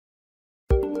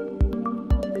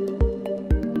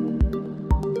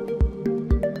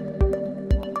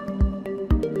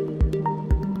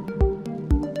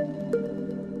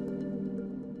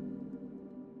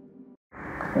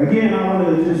Again, I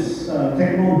want to just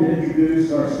take a moment to introduce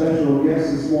our special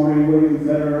guest this morning, William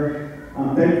Federer.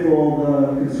 I'm thankful the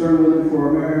Concerned Women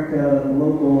for America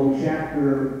local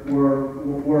chapter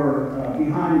were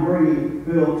behind bringing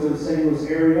Bill to the St. Louis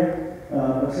area.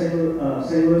 But St.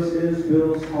 Louis is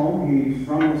Bill's home. He's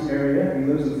from this area. He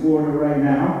lives in Florida right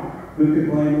now. Who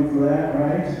could blame him for that,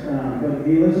 right? But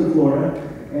he lives in Florida.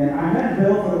 And I met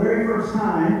Bill for the very first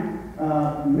time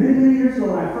many years ago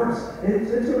when I first,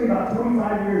 it's going to be about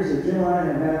 25 years that Jill and I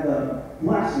have had the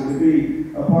blessing to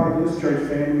be a part of this church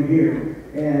family here.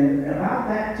 And about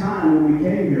that time when we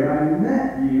came here, I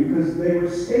met you because they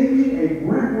were staging a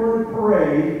Brentwood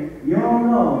parade. You all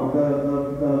know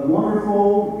the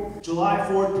wonderful July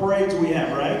 4th parades we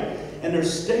have, right? And they're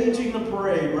staging the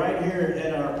parade right here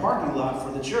at our parking lot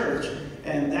for the church.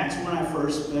 And that's when I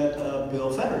first met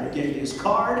Bill Federer. He gave me his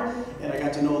card, and I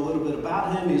got to know a little bit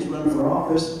about him. He's running for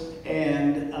office.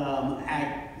 And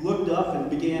I looked up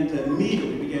and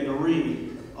immediately began to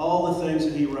read all the things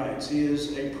that he writes. He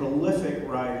is a prolific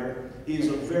writer. He is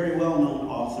a very well-known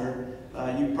author.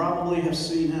 You probably have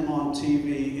seen him on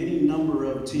TV, any number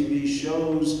of TV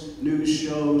shows, news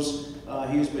shows.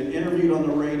 He has been interviewed on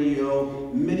the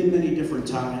radio many, many different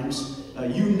times.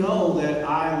 You know that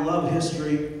I love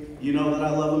history. You know that I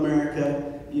love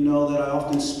America. You know that I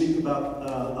often speak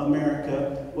about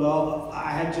America. Well,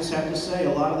 I just have to say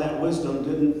a lot of that wisdom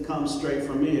didn't come straight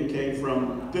from me. It came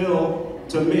from Bill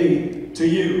to me to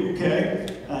you, okay?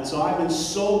 And so I've been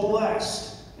so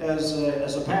blessed as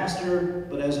a pastor,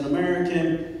 but as an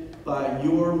American, by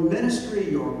your ministry,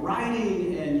 your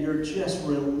writing, and you're just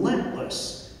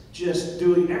relentless, just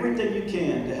doing everything you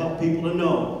can to help people to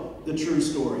know the true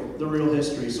story, the real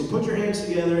history. So put your hands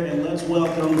together and let's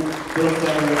welcome Bill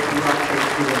Federer to our church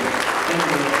today.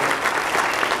 Thank you.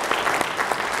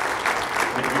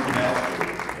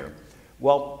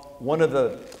 Well, one of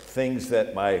the things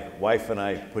that my wife and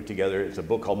I put together is a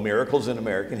book called Miracles in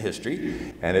American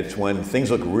History, and it's when things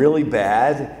look really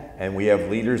bad and we have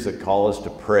leaders that call us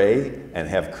to pray and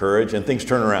have courage and things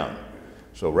turn around.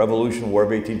 So Revolution, War of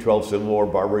 1812, Civil War,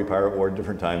 Barbary, Pirate War,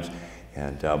 different times.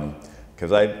 And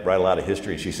because I write a lot of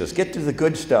history, she says, get to the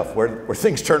good stuff where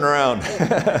things turn around.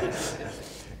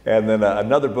 And then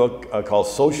another book called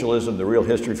Socialism, The Real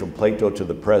History from Plato to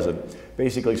the Present.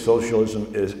 Basically,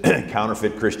 socialism is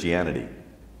counterfeit Christianity,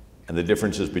 and the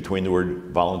differences between the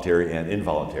word voluntary and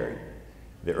involuntary.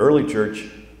 The early church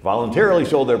voluntarily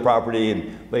sold their property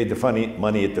and laid the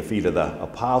money at the feet of the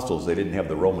apostles. They didn't have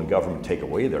the Roman government take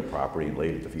away their property and lay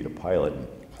it at the feet of Pilate.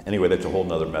 Anyway, that's a whole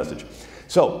nother message.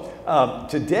 So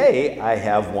today I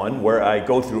have one where I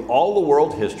go through all the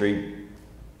world history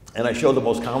and I show the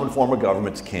most common form of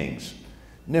government's kings.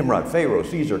 Nimrod, Pharaoh,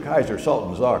 Caesar, Kaiser,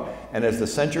 Sultan, Tsar. And as the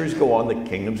centuries go on, the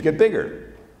kingdoms get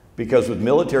bigger. Because with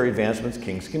military advancements,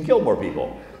 kings can kill more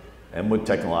people. And with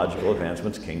technological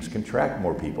advancements, kings can track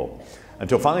more people.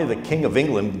 Until finally the King of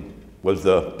England was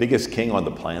the biggest king on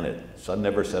the planet. Sun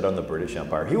never set on the British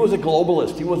Empire. He was a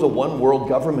globalist. He was a one world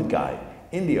government guy.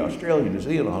 India, Australia, New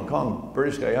Zealand, Hong Kong,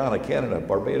 British Guyana, Canada,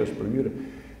 Barbados, Bermuda.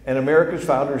 And America's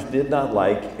founders did not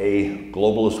like a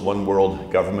globalist one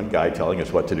world government guy telling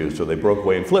us what to do. So they broke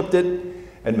away and flipped it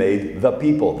and made the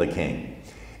people the king.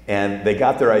 And they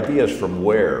got their ideas from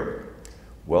where?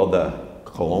 Well, the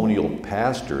colonial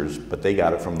pastors, but they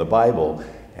got it from the Bible.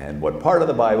 And what part of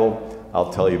the Bible?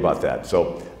 I'll tell you about that.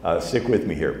 So stick with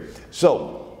me here.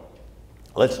 So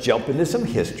let's jump into some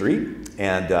history.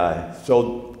 And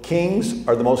so kings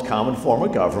are the most common form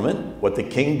of government. What the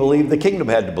king believed, the kingdom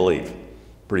had to believe.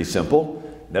 Pretty simple.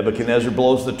 Nebuchadnezzar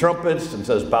blows the trumpets and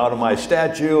says, bow to my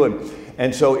statue.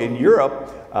 And so in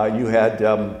Europe, you had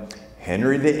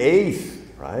Henry VIII,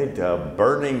 right?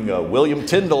 Burning William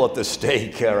Tyndale at the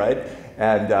stake, right?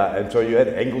 And so you had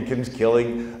Anglicans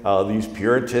killing these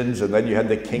Puritans, and then you had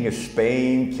the King of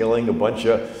Spain killing a bunch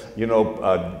of,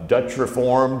 Dutch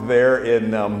Reformed there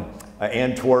in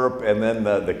Antwerp, and then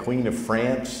the Queen of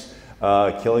France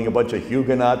killing a bunch of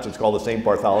Huguenots. It's called the St.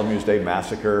 Bartholomew's Day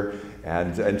Massacre.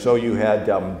 And so you had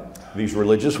these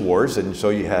religious wars, and so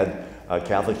you had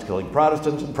Catholics killing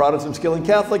Protestants, and Protestants killing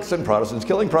Catholics, and Protestants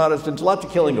killing Protestants, lots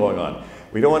of killing going on.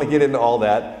 We don't want to get into all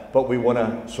that, but we want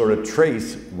to sort of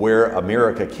trace where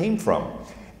America came from.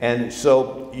 And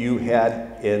so you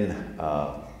had in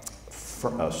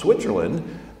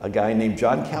Switzerland a guy named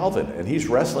John Calvin, and he's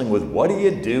wrestling with what do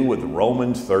you do with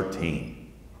Romans 13?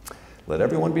 Let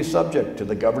everyone be subject to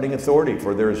the governing authority,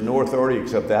 for there is no authority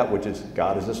except that which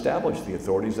God has established. The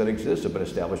authorities that exist have been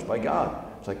established by God.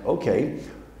 It's like, okay,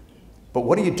 but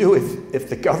what do you do if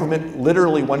the government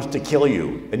literally wants to kill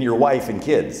you and your wife and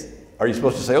kids? Are you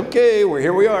supposed to say, okay,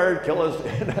 here we are, kill us?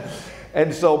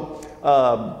 And so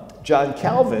John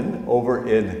Calvin over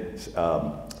in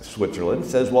Switzerland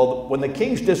says, well, when the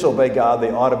kings disobey God,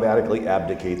 they automatically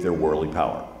abdicate their worldly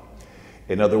power.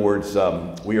 In other words,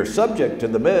 we are subject to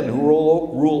the men who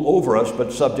rule over us,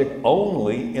 but subject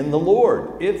only in the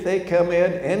Lord. If they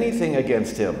command anything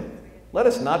against him, let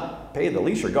us not pay the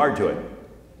least regard to it.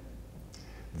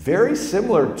 Very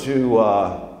similar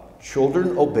to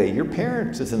children, obey your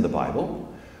parents is in the Bible.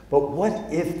 But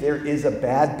what if there is a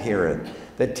bad parent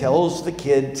that tells the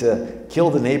kid to kill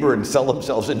the neighbor and sell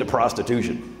themselves into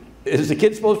prostitution? Is the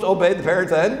kid supposed to obey the parent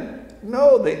then?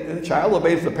 No, the child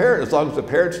obeys the parent as long as the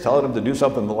parent's telling him to do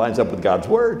something that lines up with God's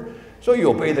word. So you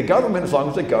obey the government as long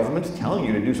as the government's telling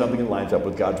you to do something that lines up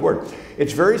with God's word.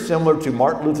 It's very similar to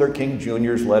Martin Luther King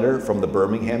Jr.'s letter from the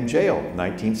Birmingham jail,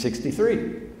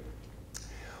 1963.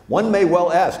 One may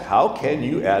well ask, how can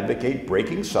you advocate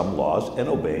breaking some laws and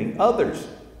obeying others?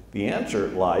 The answer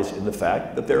lies in the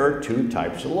fact that there are two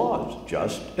types of laws,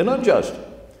 just and unjust.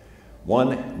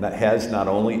 One that has not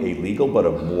only a legal but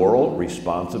a moral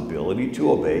responsibility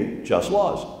to obey just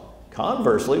laws.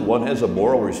 Conversely, one has a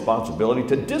moral responsibility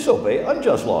to disobey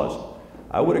unjust laws.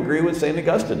 I would agree with St.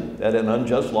 Augustine that an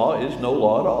unjust law is no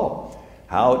law at all.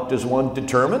 How does one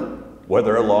determine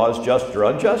whether a law is just or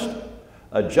unjust?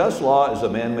 A just law is a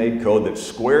man-made code that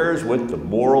squares with the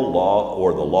moral law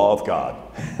or the law of God.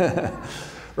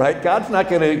 Right? God's not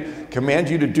going to command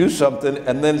you to do something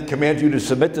and then command you to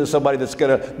submit to somebody that's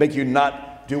going to make you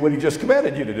not do what he just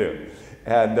commanded you to do.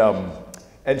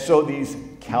 And so these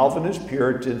Calvinist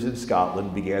Puritans in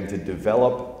Scotland began to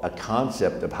develop a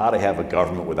concept of how to have a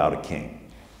government without a king.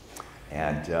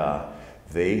 And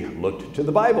they looked to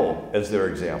the Bible as their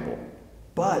example.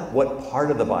 But what part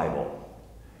of the Bible?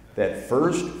 That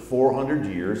first 400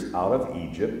 years out of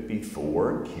Egypt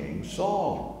before King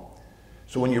Saul.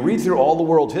 So when you read through all the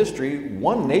world's history,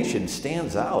 one nation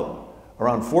stands out.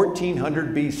 Around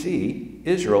 1400 BC,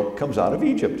 Israel comes out of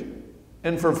Egypt.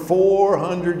 And for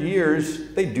 400 years,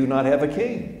 they do not have a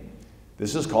king.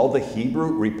 This is called the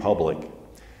Hebrew Republic.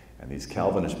 And these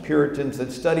Calvinist Puritans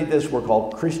that studied this were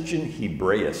called Christian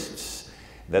Hebraists.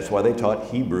 That's why they taught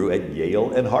Hebrew at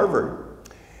Yale and Harvard.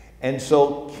 And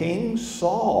so King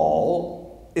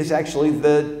Saul is actually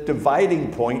the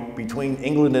dividing point between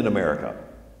England and America.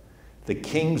 The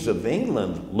kings of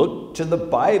England looked to the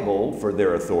Bible for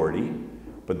their authority,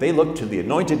 but they looked to the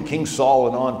anointed King Saul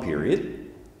and on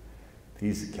period.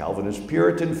 These Calvinist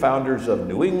Puritan founders of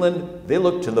New England, they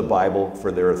looked to the Bible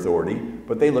for their authority,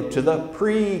 but they looked to the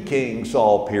pre-King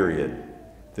Saul period.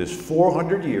 This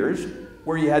 400 years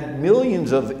where you had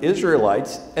millions of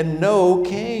Israelites and no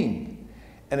king.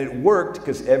 And it worked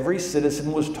because every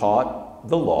citizen was taught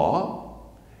the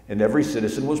law, and every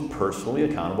citizen was personally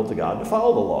accountable to God to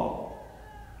follow the law.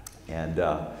 And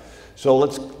so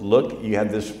let's look. You had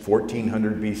this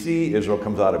 1400 BC. Israel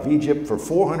comes out of Egypt. For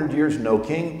 400 years, no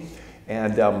king.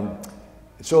 And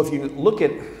so if you look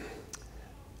at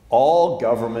all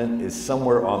government is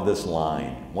somewhere on this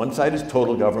line. One side is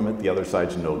total government. The other side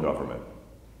is no government.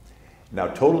 Now,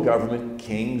 total government,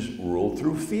 kings rule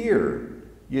through fear.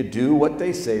 You do what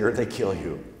they say or they kill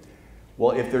you.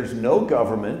 Well, if there's no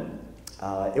government,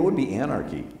 it would be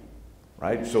anarchy.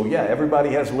 Right? So yeah, everybody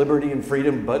has liberty and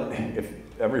freedom, but if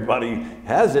everybody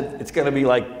has it, it's going to be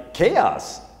like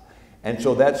chaos. And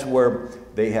so that's where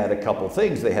they had a couple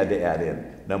things they had to add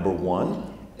in. Number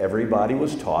one, everybody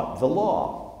was taught the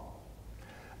law.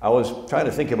 I was trying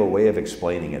to think of a way of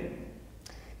explaining it.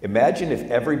 Imagine if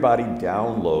everybody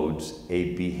downloads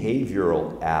a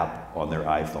behavioral app on their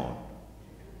iPhone.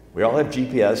 We all have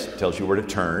GPS, tells you where to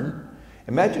turn.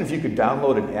 Imagine if you could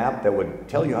download an app that would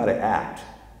tell you how to act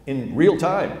in real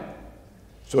time.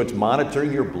 So it's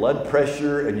monitoring your blood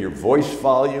pressure and your voice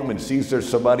volume and sees there's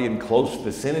somebody in close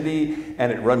vicinity,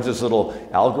 and it runs this little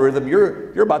algorithm.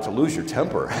 You're about to lose your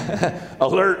temper.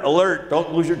 Alert, alert,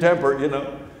 don't lose your temper, you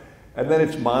know. And then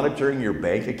it's monitoring your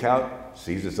bank account,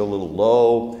 sees it's a little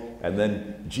low, and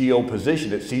then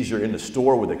geo-position, it sees you're in the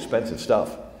store with expensive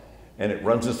stuff. And it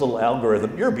runs this little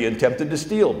algorithm. You're being tempted to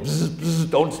steal. Bzz, bzz,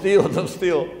 don't steal, don't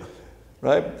steal,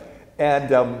 right?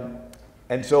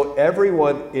 And so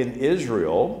everyone in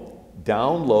Israel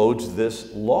downloads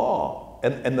this law.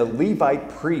 And the Levite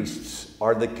priests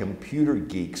are the computer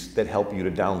geeks that help you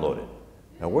to download it.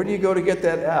 Now, where do you go to get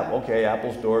that app? Okay,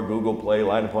 Apple Store, Google Play,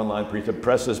 line upon line,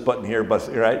 press this button here,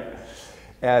 right?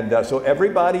 And so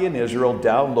everybody in Israel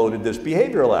downloaded this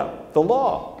behavioral app, the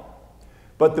law.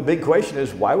 But the big question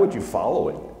is, why would you follow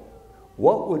it?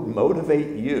 What would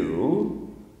motivate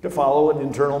you to follow an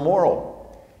internal moral?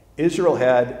 Israel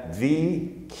had the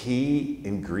key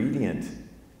ingredient.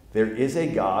 There is a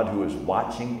God who is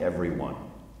watching everyone.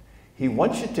 He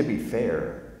wants you to be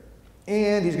fair.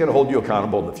 and he's going to hold you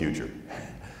accountable in the future.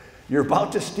 You're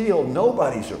about to steal,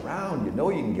 nobody's around, you know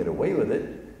you can get away with it,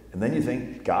 and then you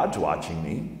think, God's watching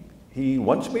me, he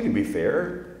wants me to be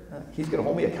fair, he's going to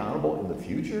hold me accountable in the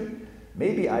future,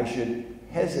 maybe I should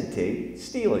hesitate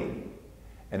stealing.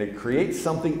 And it creates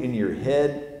something in your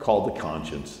head called the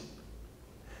conscience.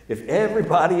 If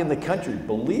everybody in the country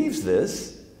believes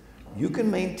this, you can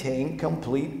maintain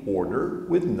complete order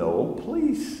with no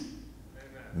police.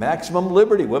 Maximum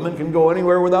liberty. Women can go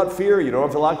anywhere without fear. You don't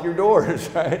have to lock your doors,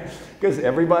 right? Because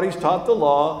everybody's taught the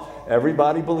law.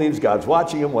 Everybody believes God's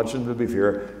watching them, wants them to be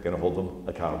fair, going to hold them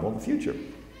accountable in the future.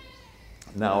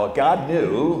 Now, God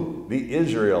knew the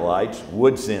Israelites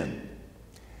would sin.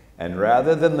 And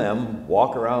rather than them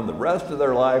walk around the rest of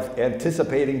their life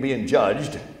anticipating being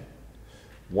judged,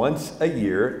 once a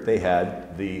year they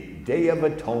had the Day of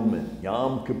Atonement,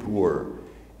 Yom Kippur,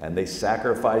 and they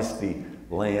sacrificed the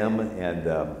lamb, and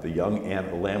the young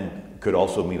lamb could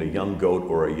also mean a young goat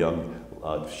or a young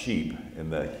sheep in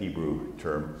the Hebrew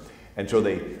term. And so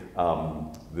they,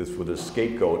 this was a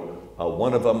scapegoat.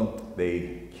 One of them,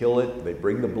 they kill it, they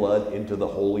bring the blood into the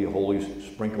Holy of Holies,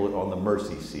 sprinkle it on the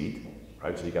mercy seat.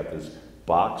 Right, so you got this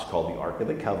box called the Ark of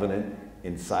the Covenant.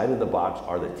 Inside of the box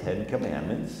are the 10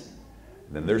 Commandments.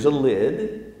 And then there's a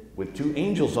lid with 2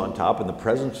 angels on top, and the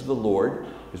presence of the Lord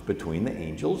is between the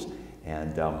angels.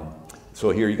 And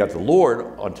so here you got the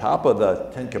Lord on top of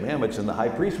the 10 Commandments, and the high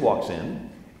priest walks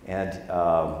in,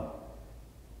 and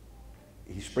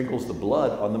he sprinkles the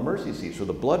blood on the mercy seat. So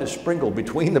the blood is sprinkled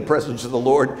between the presence of the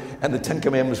Lord and the 10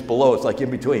 Commandments below. It's like in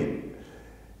between.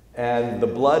 And the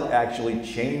blood actually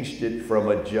changed it from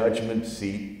a judgment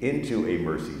seat into a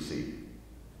mercy seat.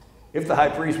 If the high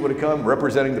priest would have come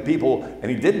representing the people and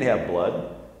he didn't have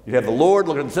blood, you'd have the Lord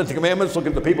look at the 10 Commandments, look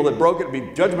at the people that broke it, it'd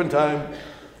be judgment time.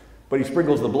 But he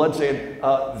sprinkles the blood saying,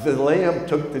 the lamb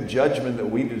took the judgment that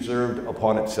we deserved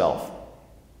upon itself.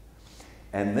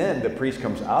 And then the priest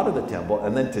comes out of the temple,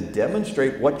 and then to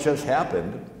demonstrate what just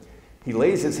happened, he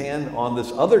lays his hand on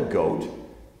this other goat,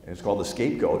 and it's called the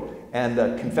scapegoat, and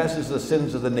confesses the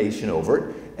sins of the nation over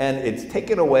it, and it's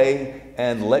taken away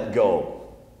and let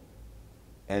go.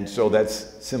 And so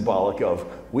that's symbolic of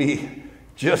we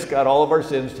just got all of our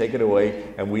sins taken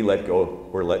away, and we're let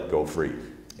go free.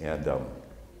 And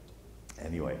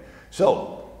anyway,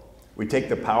 so we take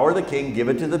the power of the king, give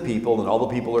it to the people, and all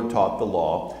the people are taught the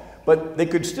law. But they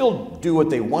could still do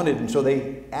what they wanted, and so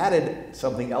they added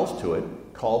something else to it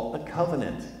called a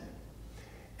covenant.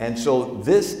 And so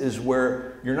this is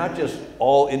where you're not just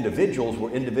all individuals, we're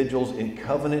individuals in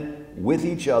covenant with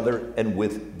each other and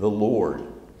with the Lord.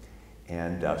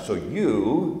 And so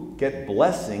you get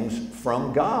blessings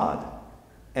from God,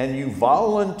 and you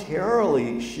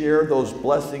voluntarily share those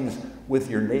blessings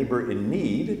with your neighbor in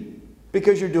need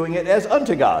because you're doing it as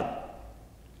unto God.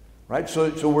 Right?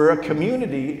 So we're a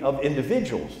community of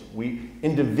individuals. We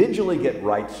individually get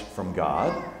rights from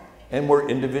God, and we're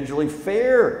individually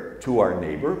fair to our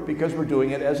neighbor because we're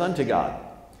doing it as unto God.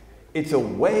 It's a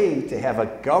way to have a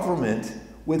government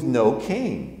with no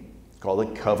king. It's called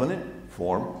a covenant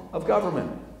form of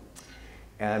government.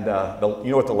 And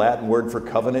you know what the Latin word for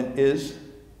covenant is?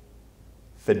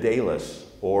 Fidelis,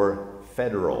 or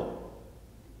federal.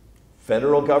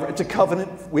 Federal government, it's a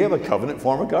covenant. We have a covenant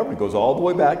form of government. It goes all the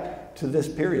way back to this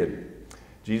period.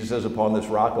 Jesus says, upon this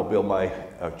rock I'll build my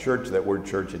church. That word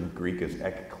church in Greek is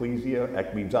ekklesia.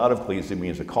 Ek means out of, klesia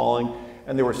means a calling.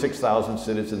 And there were 6,000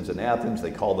 citizens in Athens.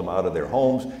 They called them out of their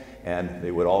homes, and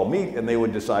they would all meet, and they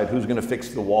would decide who's going to fix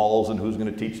the walls and who's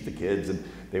going to teach the kids, and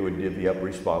they would divvy up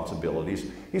responsibilities.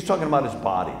 He's talking about his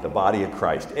body, the body of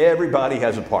Christ. Everybody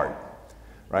has a part.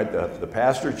 Right? The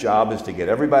pastor's job is to get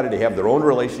everybody to have their own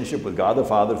relationship with God the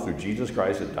Father through Jesus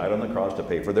Christ that died on the cross to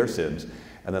pay for their sins.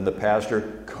 And then the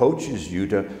pastor coaches you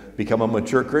to become a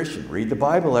mature Christian. Read the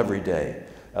Bible every day.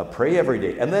 Pray every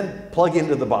day. And then plug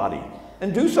into the body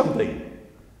and do something.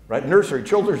 Right? Nursery,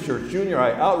 children's church, junior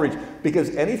high, outreach.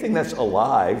 Because anything that's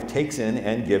alive takes in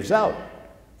and gives out.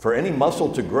 For any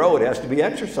muscle to grow, it has to be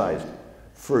exercised.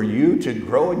 For you to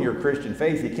grow in your Christian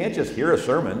faith, you can't just hear a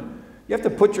sermon. You have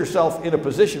to put yourself in a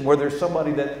position where there's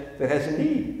somebody that has a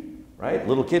need, right?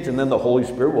 Little kids, and then the Holy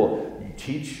Spirit will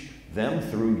teach them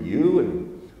through you.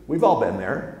 And we've all been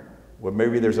there, where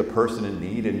maybe there's a person in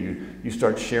need, and you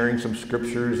start sharing some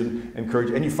scriptures and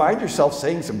encourage, and you find yourself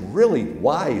saying some really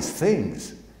wise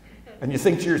things. And you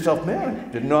think to yourself,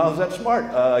 man, didn't know I was that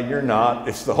smart. You're not.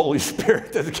 It's the Holy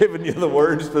Spirit that's giving you the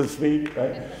words to speak,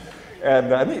 right?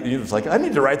 And it's like, I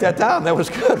need to write that down. That was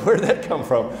good. Where did that come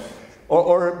from?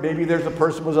 Or maybe there's a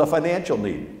person with a financial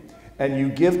need, and you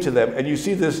give to them, and you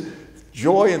see this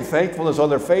joy and thankfulness on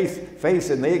their face,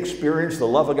 and they experience the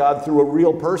love of God through a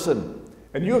real person.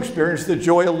 And you experience the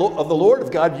joy of the Lord,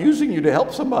 of God using you to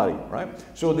help somebody, right?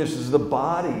 So this is the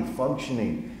body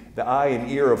functioning, the eye and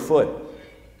ear, a foot.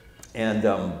 And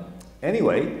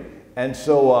anyway, and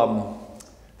so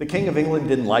the King of England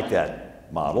didn't like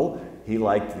that model. He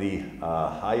liked the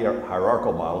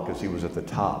hierarchical model because he was at the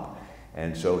top.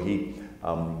 And so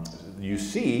you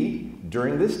see,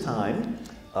 during this time,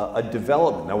 a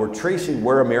development. Now we're tracing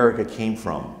where America came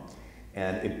from.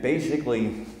 And it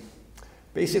basically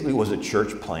was a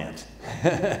church plant.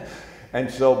 And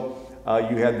so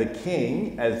you had the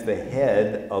king as the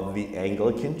head of the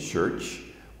Anglican Church,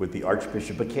 with the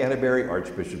Archbishop of Canterbury,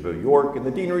 Archbishop of York, and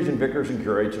the deaneries and vicars and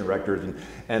curates and rectors,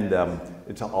 and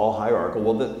it's all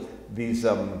hierarchical. Well, these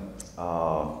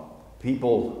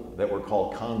people that were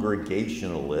called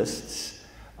Congregationalists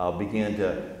began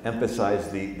to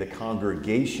emphasize the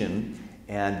congregation,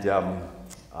 and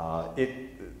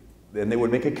they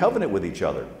would make a covenant with each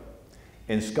other.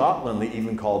 In Scotland, they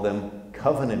even call them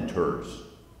covenanters.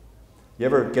 You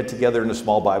ever get together in a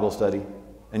small Bible study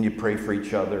and you pray for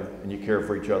each other and you care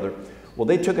for each other? Well,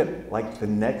 they took it like the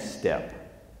next step,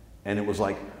 and it was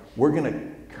like, we're going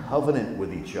to covenant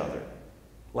with each other.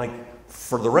 Like,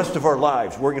 for the rest of our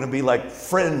lives, we're going to be like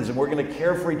friends, and we're going to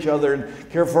care for each other and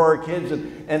care for our kids.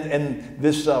 And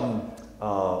this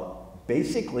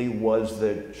basically was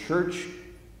the church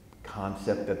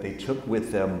concept that they took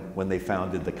with them when they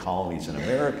founded the colonies in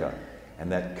America.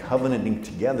 And that covenanting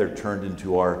together turned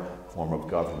into our form of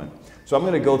government. So I'm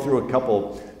going to go through a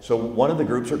couple. So one of the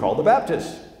groups are called the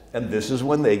Baptists. And this is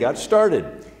when they got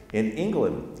started in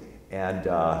England. And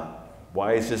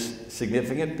why is this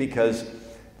significant? Because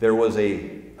there was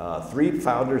three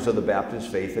founders of the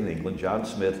Baptist faith in England: John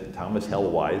Smith, Thomas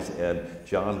Helwise, and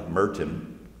John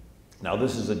Merton. Now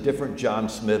this is a different John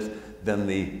Smith than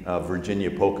the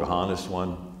Virginia Pocahontas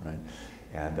one,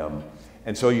 right?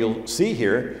 And so you'll see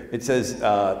here, it says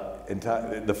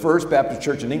the First Baptist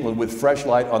Church in England with fresh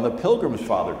light on the Pilgrims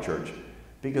Father Church,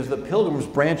 because the Pilgrims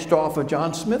branched off of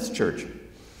John Smith's church.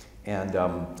 And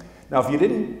now if you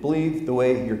didn't believe the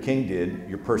way your king did,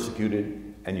 you're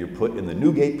persecuted and you're put in the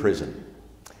Newgate prison.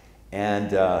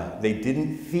 And they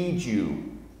didn't feed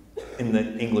you in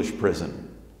the English prison.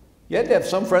 You had to have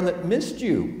some friend that missed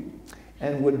you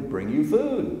and would bring you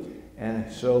food.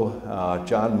 And so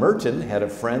John Merton had a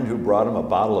friend who brought him a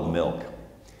bottle of milk.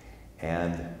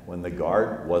 And when the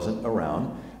guard wasn't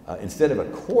around, instead of a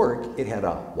cork, it had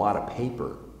a wad of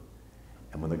paper.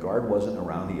 And when the guard wasn't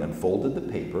around, he unfolded the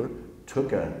paper,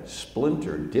 took a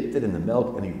splinter, dipped it in the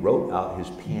milk, and he wrote out his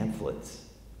pamphlets.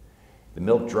 The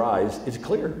milk dries, it's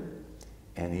clear.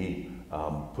 And he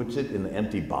puts it in the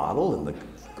empty bottle, and the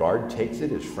guard takes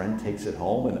it, his friend takes it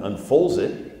home and unfolds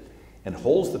it and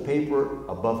holds the paper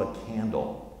above a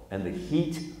candle. And the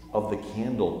heat of the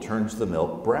candle turns the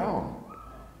milk brown.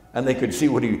 And they could see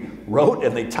what he wrote,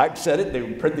 and they typeset it, they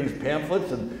would print these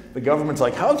pamphlets, and the government's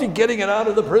like, how's he getting it out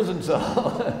of the prison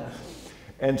cell?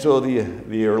 And so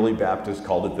the early Baptists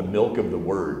called it the milk of the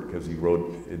word, because he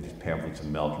wrote his pamphlets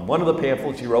in milk. And one of the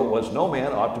pamphlets he wrote was, no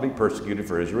man ought to be persecuted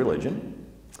for his religion.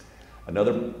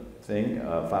 Another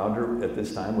founder at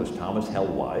this time was Thomas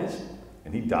Helwise,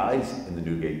 and he dies in the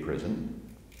Newgate prison.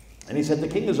 And he said, the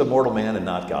king is a mortal man and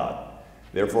not God.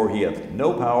 Therefore he hath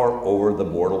no power over the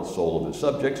mortal soul of his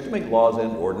subjects to make laws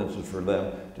and ordinances for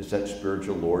them, to set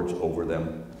spiritual lords over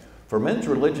them. For men's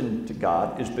religion to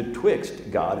God is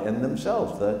betwixt God and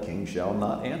themselves. The king shall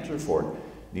not answer for it,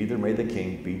 neither may the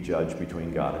king be judge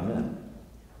between God and men.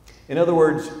 In other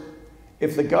words,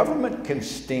 if the government can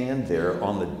stand there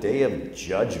on the day of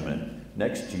judgment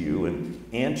next to you and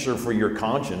answer for your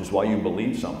conscience while you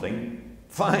believe something,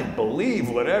 fine, believe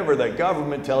whatever the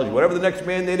government tells you. Whatever the next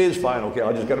mandate is, fine, okay,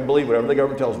 I just got to believe whatever the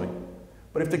government tells me.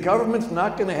 But if the government's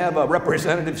not going to have a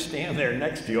representative stand there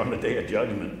next to you on the day of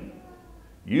judgment,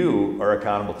 you are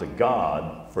accountable to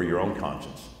God for your own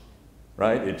conscience,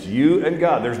 right? It's you and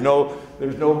God. There's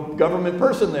no government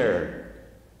person there.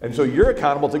 And so you're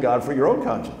accountable to God for your own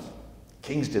conscience.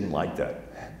 Kings didn't like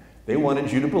that. They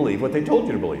wanted you to believe what they told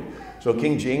you to believe. So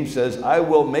King James says, I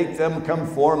will make them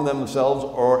conform themselves,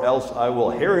 or else I will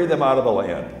harry them out of the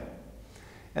land.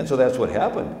 And so that's what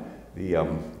happened. The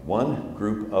one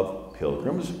group of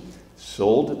pilgrims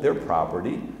sold their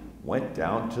property, went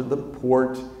down to the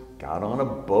port, got on a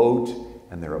boat,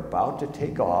 and they're about to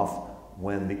take off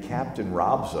when the captain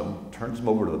robs them, turns them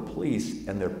over to the police,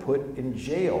 and they're put in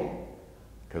jail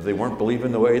because they weren't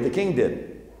believing the way the king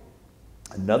did.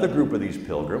 Another group of these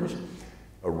pilgrims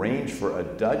arranged for a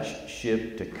Dutch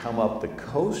ship to come up the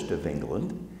coast of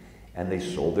England And they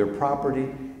sold their property,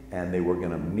 and they were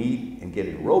going to meet and get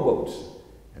in rowboats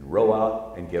and row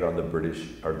out and get on the British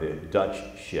or the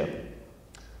Dutch ship.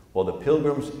 Well, the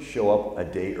Pilgrims show up a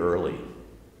day early,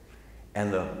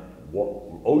 and the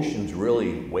ocean's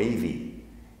really wavy,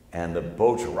 and the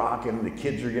boat's rocking, the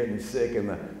kids are getting sick, and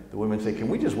the women say, can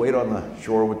we just wait on the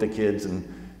shore with the kids? And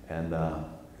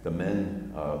the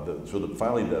men,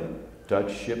 finally the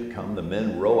Dutch ship come, the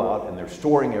men row out, and they're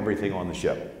storing everything on the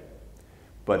ship.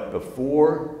 But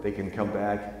before they can come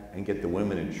back and get the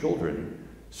women and children,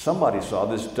 somebody saw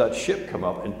this Dutch ship come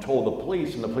up and told the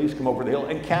police, and the police come over the hill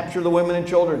and capture the women and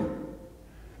children.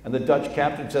 And the Dutch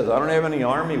captain says, I don't have any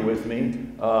army with me.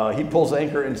 He pulls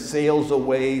anchor and sails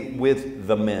away with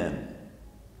the men.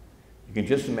 You can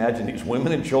just imagine these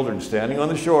women and children standing on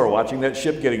the shore watching that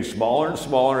ship getting smaller and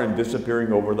smaller and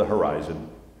disappearing over the horizon.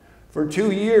 For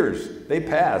 2 years, they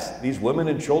passed, these women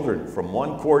and children, from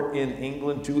one court in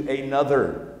England to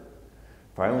another.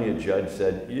 Finally, a judge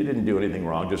said, you didn't do anything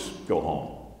wrong, just go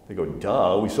home. They go,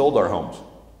 duh, we sold our homes.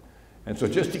 And so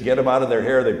just to get them out of their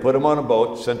hair, they put them on a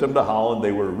boat, sent them to Holland.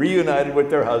 They were reunited with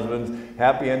their husbands.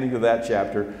 Happy ending to that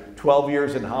chapter. 12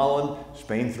 years in Holland,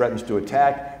 Spain threatens to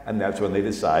attack, and that's when they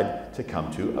decide to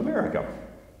come to America.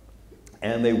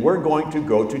 And they were going to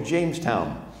go to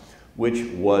Jamestown, which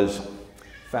was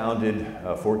founded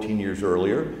 14 years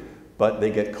earlier, but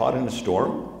they get caught in a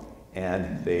storm,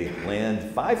 and they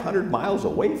land 500 miles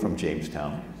away from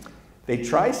Jamestown. They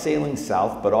try sailing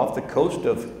south, but off the coast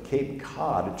of Cape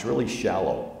Cod, it's really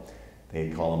shallow. They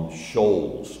call them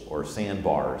shoals or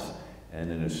sandbars.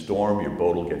 And in a storm, your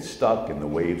boat will get stuck and the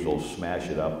waves will smash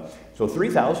it up. So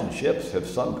 3,000 ships have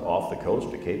sunk off the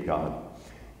coast of Cape Cod.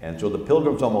 And so the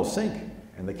Pilgrims almost sink.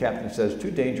 And the captain says,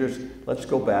 too dangerous, let's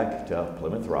go back to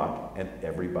Plymouth Rock and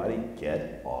everybody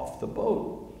get off the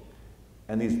boat.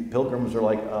 And these Pilgrims are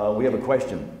like, we have a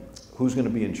question. Who's going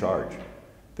to be in charge?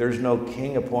 There's no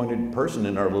king-appointed person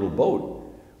in our little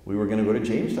boat. We were going to go to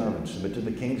Jamestown and submit to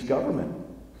the king's government.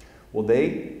 Well,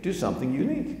 they do something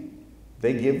unique.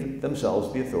 They give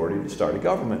themselves the authority to start a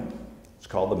government. It's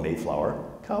called the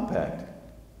Mayflower Compact.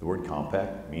 The word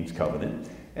compact means covenant.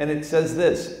 And it says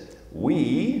this,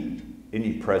 we, in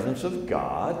the presence of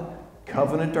God,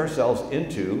 covenant ourselves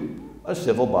into a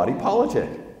civil body politic.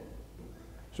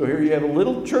 So here you have a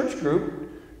little church group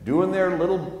doing their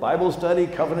little Bible study,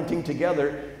 covenanting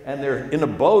together, and they're in a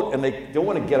boat, and they don't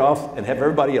want to get off and have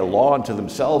everybody a law unto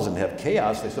themselves and have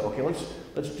chaos. They say, okay,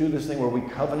 let's do this thing where we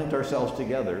covenant ourselves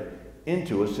together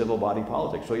into a civil body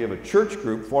politic. So you have a church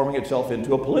group forming itself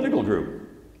into a political group.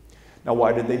 Now,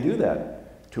 why did they do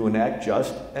that? To enact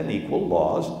just and equal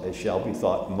laws as shall be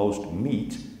thought most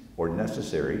meet or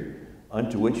necessary,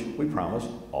 unto which we promise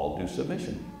all due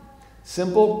submission.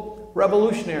 Simple,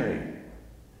 revolutionary.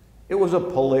 It was a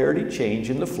polarity change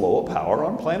in the flow of power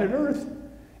on planet Earth.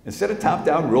 Instead of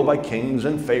top-down rule by kings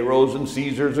and pharaohs and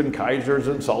Caesars and Kaisers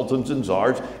and sultans and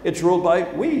czars, it's ruled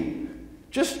by we.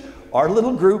 Just our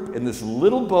little group in this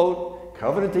little boat,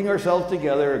 covenanting ourselves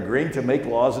together, agreeing to make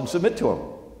laws and submit to them.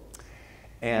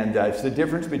 And it's the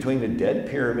difference between a dead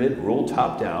pyramid ruled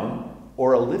top-down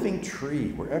or a living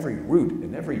tree where every root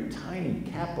and every tiny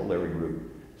capillary root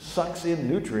sucks in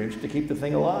nutrients to keep the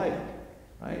thing alive.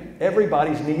 Right?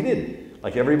 Everybody's needed.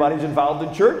 Like everybody's involved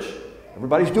in church.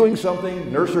 Everybody's doing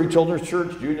something, nursery, children's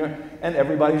church, junior, and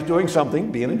everybody's doing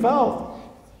something, being involved.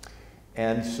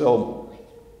 And so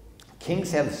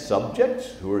kings have subjects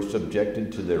who are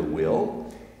subjected to their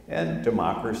will, and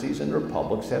democracies and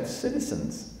republics have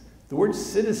citizens. The word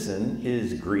citizen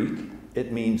is Greek.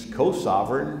 It means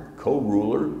co-sovereign,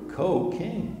 co-ruler,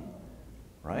 co-king.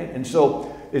 Right? And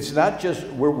so it's not just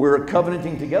we're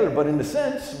covenanting together, but in a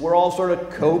sense, we're all sort of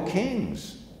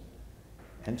co-kings.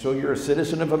 And so you're a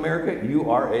citizen of America, you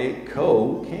are a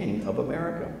co-king of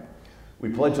America. We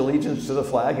pledge allegiance to the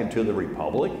flag and to the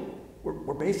republic.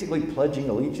 We're basically pledging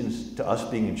allegiance to us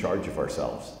being in charge of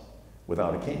ourselves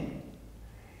without a king.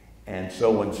 And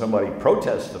so when somebody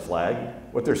protests the flag,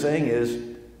 what they're saying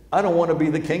is, I don't want to be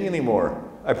the king anymore.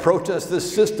 I protest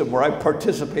this system where I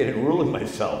participate in ruling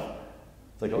myself.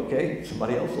 It's like, okay,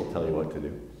 somebody else will tell you what to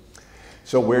do.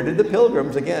 So where did the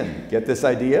Pilgrims, again, get this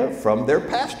idea? From their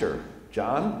pastor,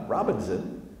 John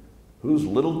Robinson, whose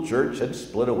little church had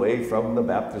split away from the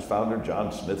Baptist founder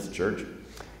John Smith's church.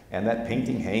 And that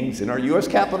painting hangs in our U.S.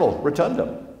 Capitol,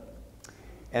 Rotunda.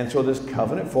 And so this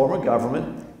covenant form of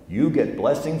government, you get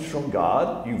blessings from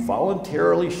God. You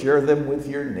voluntarily share them with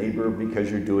your neighbor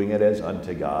because you're doing it as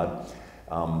unto God.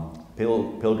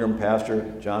 Pilgrim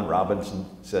pastor John Robinson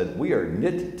said, we are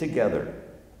knit together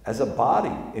as a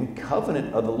body in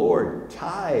covenant of the Lord,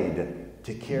 tied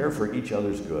to care for each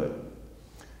other's good.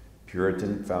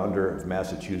 Puritan founder of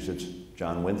Massachusetts,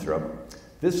 John Winthrop,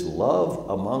 this love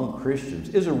among Christians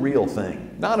is a real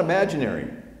thing, not imaginary,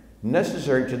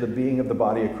 necessary to the being of the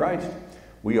body of Christ.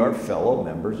 We are fellow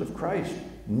members of Christ,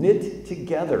 knit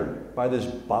together by this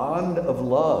bond of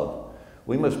love.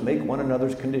 We must make one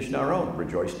another's condition our own,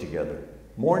 rejoice together,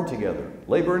 mourn together,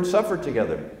 labor and suffer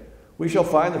together. We shall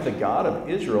find that the God of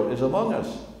Israel is among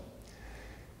us.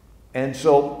 And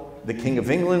so the King of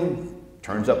England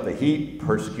turns up the heat,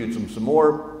 persecutes them some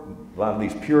more. A lot of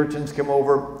these Puritans come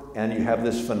over, and you have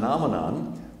this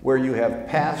phenomenon where you have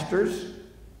pastors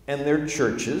and their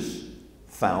churches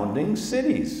founding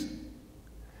cities.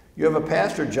 You have a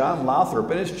pastor, John Lothrop,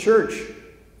 and his church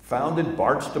founded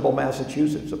Barnstable,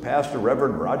 Massachusetts. A pastor,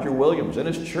 Reverend Roger Williams, and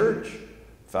his church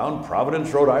found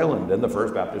Providence, Rhode Island, and the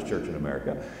First Baptist Church in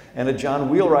America. And a John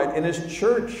Wheelwright and his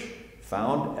church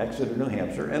found Exeter, New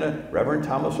Hampshire, and a Reverend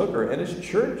Thomas Hooker and his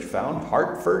church found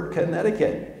Hartford,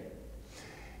 Connecticut.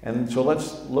 And so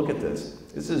let's look at this.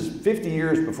 This is 50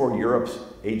 years before Europe's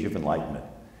Age of Enlightenment.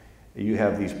 You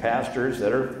have these pastors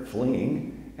that are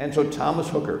fleeing, and so Thomas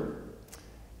Hooker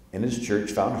and his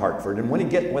church found Hartford. And when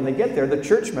they get there, the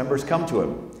church members come to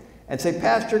him and say,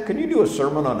 "Pastor, can you do a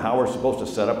sermon on how we're supposed to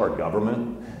set up our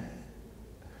government?"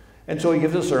 And so he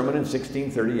gives a sermon in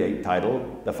 1638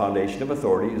 titled, "The Foundation of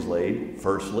Authority is Laid,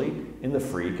 Firstly, in the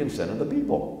Free Consent of the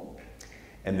People."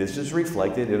 And this is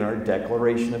reflected in our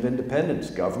Declaration of Independence,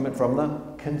 government from the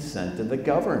consent of the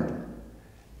governed.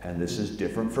 And this is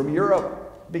different from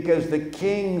Europe, because the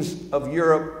kings of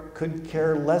Europe could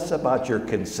care less about your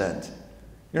consent.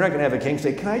 You're not going to have a king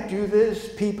say, "Can I do this,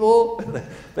 people?"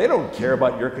 They don't care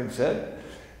about your consent.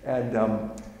 And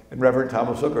Reverend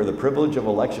Thomas Hooker, the privilege of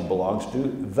election belongs to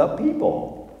the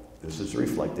people. This is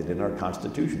reflected in our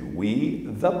Constitution. We,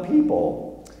 the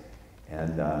people.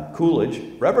 And Coolidge,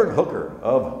 Reverend Hooker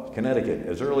of Connecticut,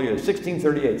 as early as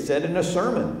 1638, said in a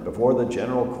sermon before the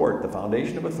General Court, "The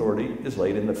foundation of authority is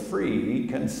laid in the free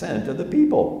consent of the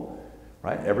people."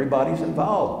 Right? Everybody's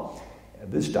involved.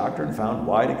 This doctrine found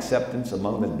wide acceptance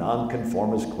among the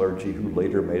nonconformist clergy who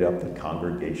later made up the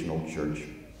Congregational Church.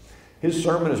 His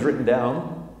sermon is written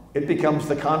down. It becomes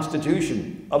the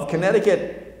Constitution of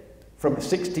Connecticut from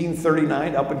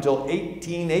 1639 up until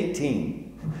 1818.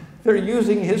 They're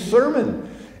using his sermon.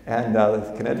 And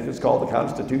Connecticut is called the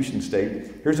Constitution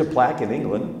State. Here's a plaque in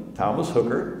England. Thomas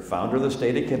Hooker, founder of the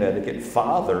state of Connecticut,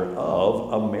 father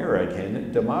of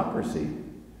American democracy.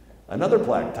 Another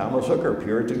plaque, Thomas Hooker,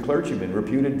 Puritan clergyman,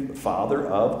 reputed father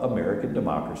of American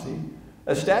democracy.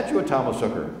 A statue of Thomas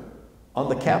Hooker on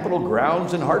the Capitol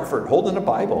grounds in Hartford, holding a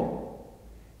Bible.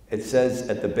 It says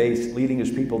at the base, leading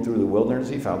his people through the wilderness,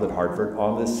 he founded Hartford.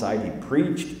 On this side, he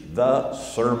preached the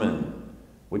sermon,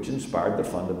 which inspired the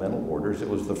fundamental orders. It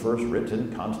was the first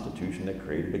written constitution that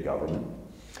created a government.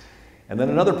 And then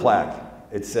another plaque.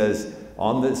 It says,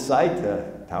 on this site,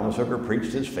 Thomas Hooker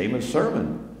preached his famous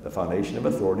sermon. The foundation of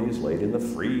authority is laid in the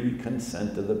free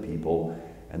consent of the people.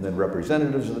 And then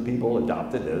representatives of the people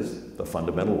adopted as the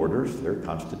fundamental orders, their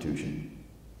constitution.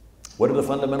 What do the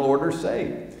fundamental orders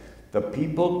say? The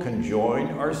people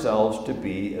conjoin ourselves to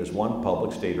be as one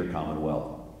public state or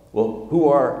commonwealth. Well, who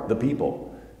are the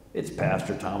people? It's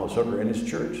Pastor Thomas Hooker and his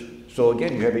church. So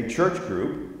again, you have a church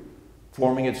group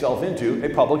forming itself into a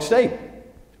public state.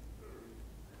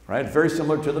 Right? Very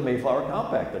similar to the Mayflower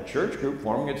Compact, a church group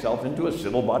forming itself into a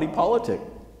civil body politic.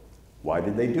 Why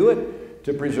did they do it?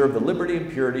 To preserve the liberty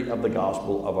and purity of the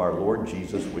gospel of our Lord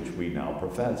Jesus, which we now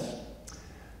profess.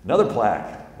 Another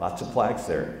plaque, lots of plaques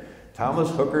there.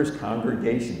 Thomas Hooker's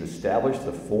congregation established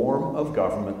the form of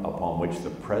government upon which the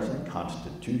present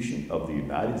Constitution of the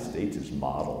United States is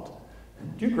modeled.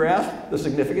 Do you grasp the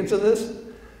significance of this?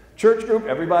 Church group,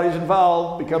 everybody's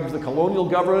involved, becomes the colonial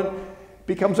government,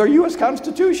 becomes our U.S.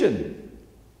 Constitution.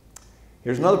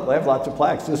 Here's another, I have lots of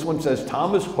plaques. This one says,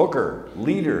 Thomas Hooker,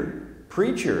 leader,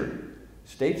 preacher,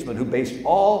 statesman who based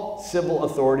all civil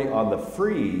authority on the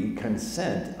free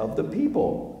consent of the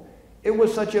people. It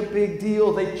was such a big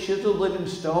deal, they chiseled it in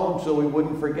stone so we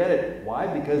wouldn't forget it. Why?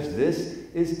 Because this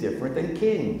is different than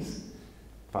kings,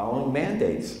 following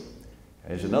mandates.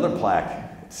 There's another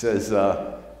plaque. It says,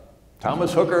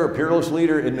 Thomas Hooker, a peerless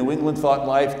leader in New England thought and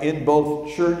life in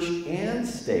both church and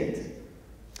state.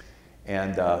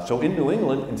 And so in New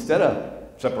England, instead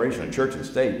of separation of church and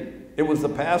state, it was the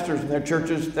pastors and their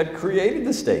churches that created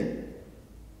the state.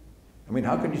 I mean,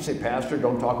 how could you say, Pastor,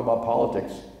 don't talk about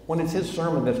politics, when it's his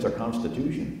sermon that's their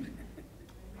constitution?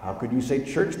 How could you say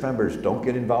church members don't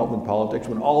get involved in politics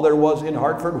when all there was in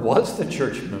Hartford was the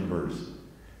church members?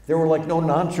 There were like no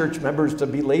non-church members to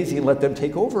be lazy and let them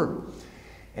take over.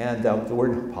 And the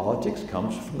word politics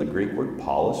comes from the Greek word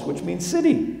polis, which means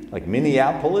city, like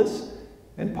Minneapolis.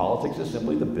 And politics is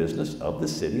simply the business of the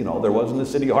city, and all there was in the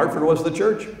city of Hartford was the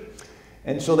church.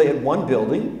 And so they had one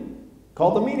building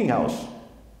called the meeting house.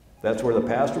 That's where the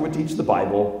pastor would teach the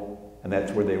Bible, and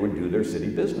that's where they would do their city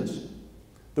business.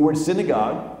 The word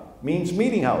synagogue means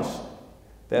meeting house.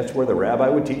 That's where the rabbi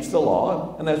would teach the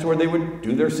law, and that's where they would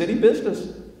do their city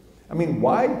business. I mean,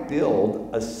 why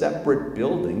build a separate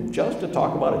building just to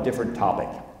talk about a different topic?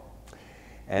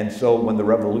 And so when the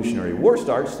Revolutionary War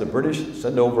starts, the British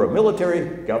send over a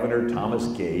military governor, Thomas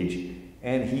Gage,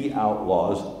 and he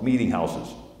outlaws meeting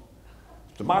houses.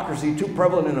 Democracy too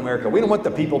prevalent in America. We don't want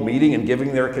the people meeting and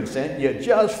giving their consent. You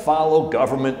just follow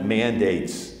government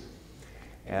mandates.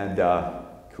 And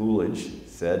Coolidge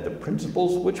said the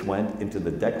principles which went into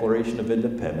the Declaration of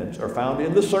Independence are found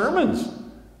in the sermons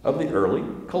of the early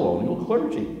colonial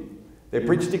clergy. They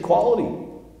preached equality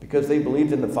because they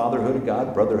believed in the fatherhood of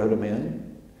God, brotherhood of man.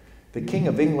 The King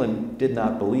of England did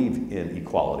not believe in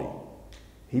equality.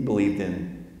 He believed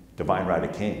in divine right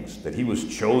of kings, that he was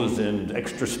chosen,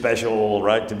 extra special,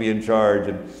 right, to be in charge.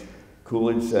 And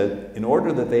Coolidge said, in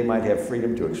order that they might have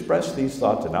freedom to express these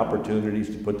thoughts and opportunities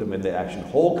to put them into action,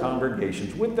 whole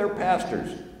congregations with their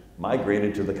pastors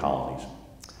migrated to the colonies.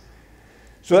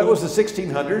 So that was the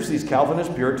 1600s, these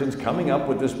Calvinist Puritans coming up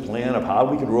with this plan of how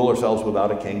we could rule ourselves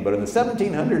without a king. But in the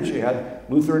 1700s, you had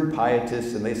Lutheran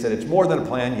pietists, and they said it's more than a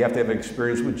plan. You have to have an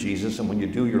experience with Jesus, and when you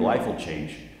do, your life will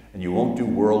change. And you won't do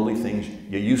worldly things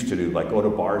you used to do, like go to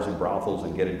bars and brothels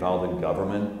and get involved in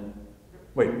government.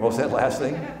 Wait, what was that last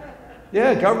thing?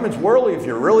 Yeah, government's worldly. If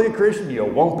you're really a Christian, you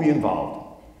won't be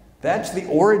involved. That's the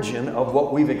origin of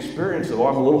what we've experienced. Oh,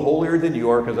 I'm a little holier than you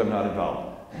are because I'm not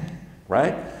involved,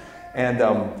 right? And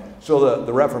so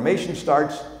the Reformation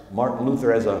starts. Martin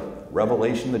Luther has a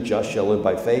revelation, the just shall live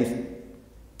by faith.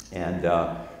 And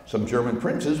some German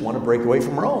princes want to break away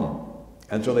from Rome.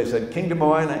 And so they said, kingdom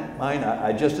of mine,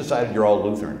 I just decided you're all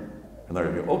Lutheran. And they're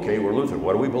going to go, okay, we're Lutheran.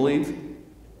 What do we believe?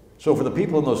 So for the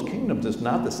people in those kingdoms, it's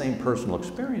not the same personal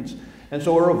experience. And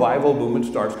so a revival movement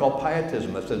starts called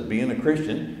Pietism that says being a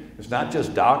Christian is not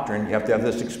just doctrine. You have to have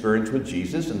this experience with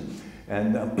Jesus.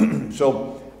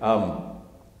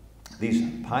 These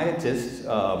Pietists,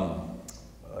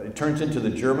 it turns into the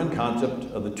German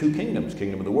concept of the two kingdoms,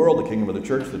 kingdom of the world, the kingdom of the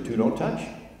church, the two don't touch.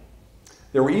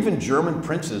 There were even German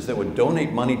princes that would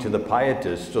donate money to the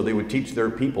Pietists so they would teach their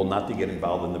people not to get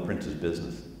involved in the prince's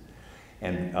business.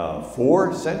 And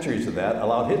 4 centuries of that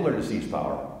allowed Hitler to seize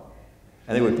power.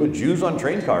 And they would put Jews on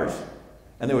train cars.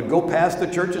 And they would go past the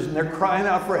churches and they're crying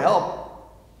out for help.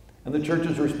 And the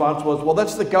church's response was, well,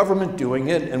 that's the government doing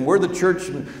it, and we're the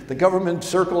church, the government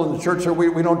circle and the church, so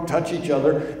we don't touch each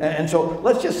other. And so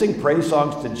let's just sing praise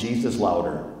songs to Jesus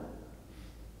louder.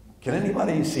 Can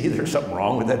anybody see there's something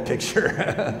wrong with that picture?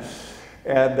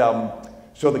 And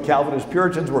so the Calvinist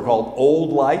Puritans were called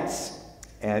Old Lights.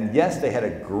 And yes, they had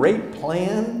a great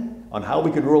plan on how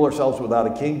we could rule ourselves without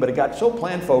a king, but it got so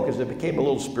plan-focused it became a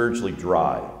little spiritually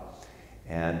dry.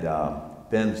 And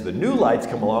then the new lights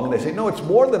come along and they say, no, it's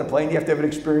more than a plan. You have to have an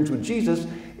experience with Jesus.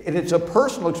 And it's a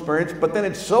personal experience, but then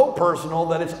it's so personal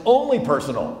that it's only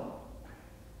personal.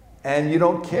 And you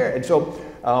don't care. And so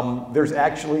there's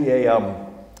actually a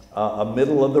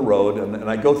middle of the road. And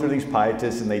I go through these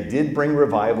pietists, and they did bring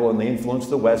revival, and they influenced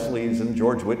the Wesleys and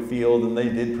George Whitefield, and they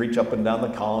did preach up and down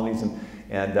the colonies.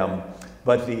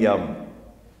 But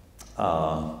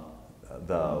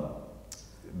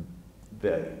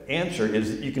the answer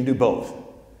is that you can do both.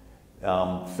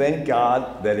 Thank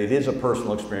God that it is a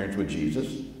personal experience with Jesus,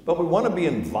 but we want to be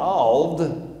involved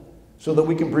so that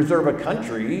we can preserve a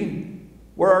country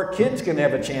where our kids can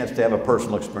have a chance to have a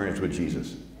personal experience with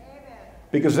Jesus.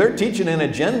 Because they're teaching an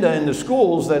agenda in the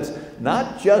schools that's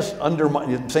not just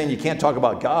saying you can't talk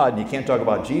about God, you can't talk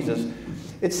about Jesus.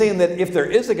 It's saying that if there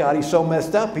is a God, he's so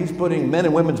messed up, he's putting men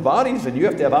and women's bodies, and you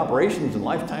have to have operations and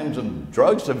lifetimes of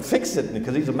drugs to fix it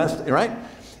because he's a mess, right?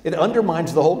 It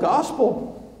undermines the whole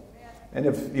gospel. And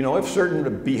if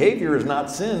certain behavior is not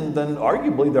sin, then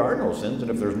arguably there are no sins. And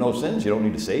if there's no sins, you don't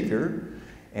need a Savior.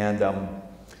 And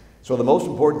so the most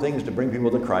important thing is to bring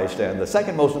people to Christ. And the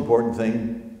second most important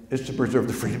thing is to preserve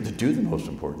the freedom to do the most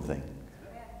important thing.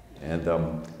 And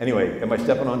anyway, am I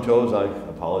stepping on toes? I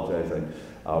apologize.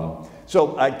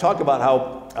 So I talk about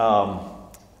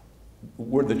how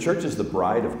the church is the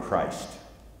bride of Christ.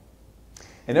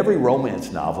 And every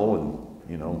romance novel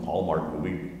and Hallmark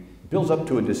movie builds up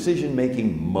to a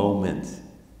decision-making moment,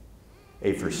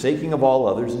 a forsaking of all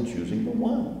others and choosing the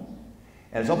one.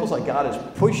 And it's almost like God is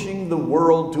pushing the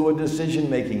world to a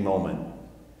decision-making moment.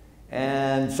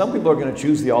 And some people are going to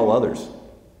choose the all others.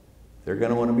 They're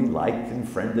going to want to be liked and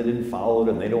friended and followed,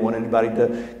 and they don't want anybody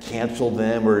to cancel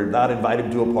them or not invite them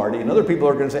to a party. And other people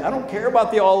are going to say, I don't care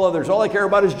about the all others. All I care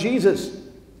about is Jesus.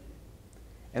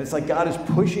 And it's like God is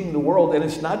pushing the world, and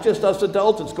it's not just us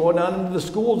adults. It's going on into the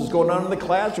schools. It's going on in the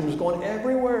classrooms. It's going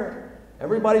everywhere.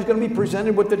 Everybody's going to be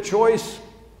presented with the choice.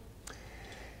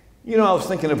 You know, I was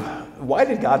thinking of, why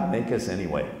did God make us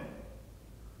anyway?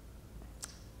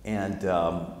 And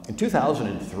in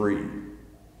 2003,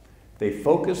 they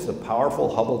focused the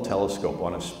powerful Hubble telescope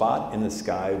on a spot in the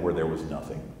sky where there was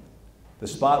nothing. The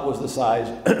spot was the size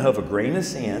of a grain of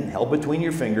sand held between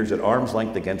your fingers at arm's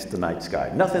length against the night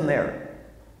sky. Nothing there.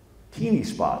 Teeny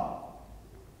spot.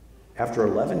 After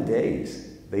 11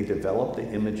 days, they developed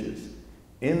the images.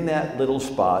 In that little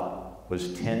spot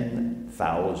was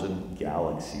 10,000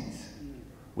 galaxies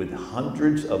with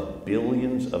hundreds of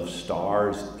billions of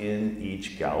stars in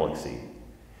each galaxy.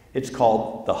 It's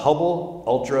called the Hubble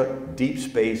Ultra Deep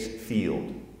Space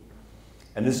Field.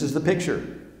 And this is the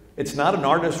picture. It's not an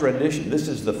artist's rendition. This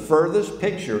is the furthest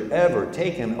picture ever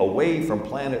taken away from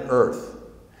planet Earth.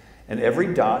 And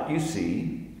every dot you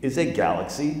see is a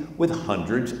galaxy with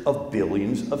hundreds of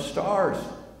billions of stars.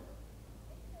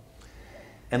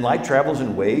 And light travels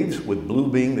in waves, with blue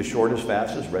being the shortest,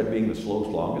 fastest, red being the slowest,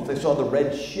 longest. They saw the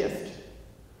red shift,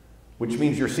 which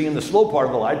means you're seeing the slow part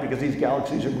of the light because these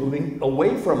galaxies are moving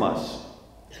away from us.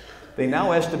 They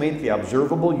now estimate the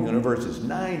observable universe is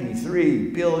 93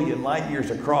 billion light years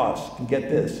across. And get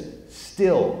this,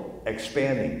 still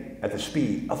expanding at the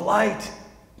speed of light.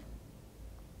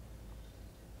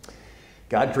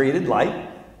 God created light.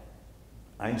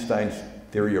 Einstein's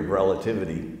theory of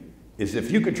relativity is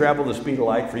if you could travel the speed of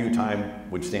light, for you time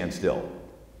would stand still.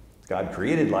 God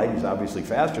created light. He's obviously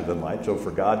faster than light, so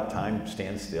for God, time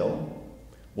stands still.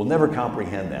 We'll never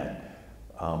comprehend that.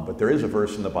 But there is a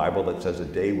verse in the Bible that says a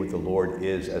day with the Lord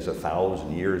is as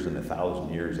 1,000 years and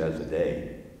 1,000 years as a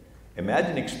day.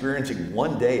 Imagine experiencing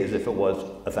one day as if it was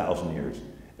 1,000 years.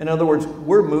 In other words,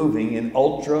 we're moving in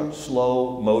ultra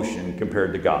slow motion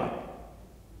compared to God.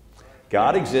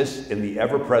 God exists in the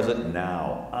ever-present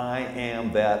now. I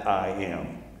am that I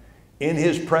am. In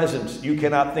his presence, you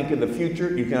cannot think of the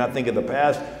future, you cannot think of the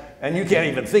past, and you can't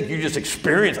even think, you just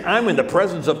experience. I'm in the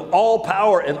presence of all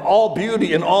power and all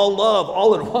beauty and all love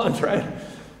all at once, right?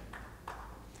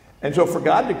 And so for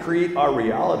God to create our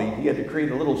reality, he had to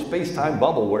create a little space-time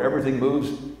bubble where everything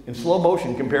moves in slow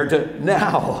motion compared to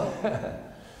now.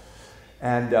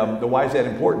 And why is that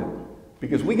important?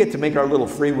 Because we get to make our little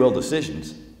free will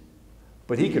decisions,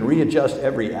 but he can readjust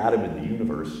every atom in the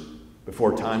universe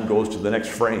before time goes to the next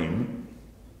frame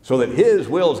so that his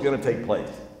will is going to take place.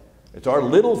 It's our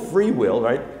little free will,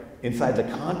 right, inside the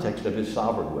context of his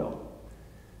sovereign will.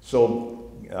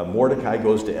 So Mordecai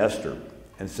goes to Esther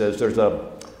and says, there's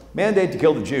a mandate to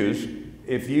kill the Jews.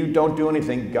 If you don't do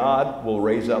anything, God will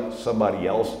raise up somebody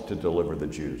else to deliver the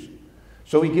Jews.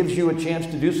 So he gives you a chance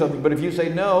to do something. But if you say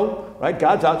no, right,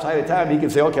 God's outside of time. He can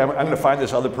say, okay, I'm going to find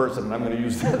this other person and I'm going to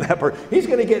use that person. He's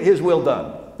going to get his will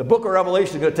done. The book of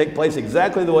Revelation is going to take place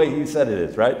exactly the way he said it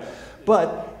is, right?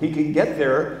 But he can get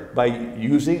there by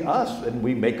using us. And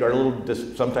we make our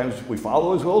little, sometimes we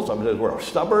follow his will, sometimes we're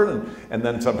stubborn, and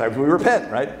then sometimes we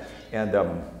repent, right? And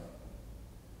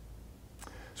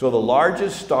so the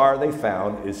largest star they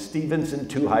found is Stephenson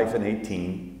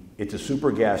 2-18. It's a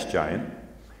super gas giant.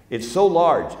 It's so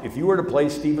large, if you were to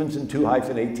place Stephenson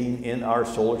 2-18 in our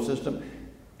solar system,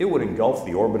 it would engulf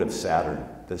the orbit of Saturn,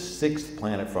 the 6th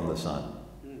planet from the sun.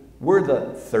 We're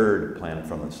the 3rd planet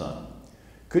from the sun.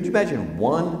 Could you imagine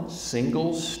one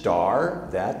single star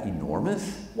that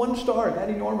enormous? One star that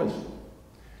enormous.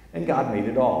 And God made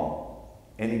it all.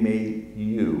 And he made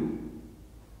you.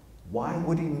 Why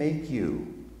would he make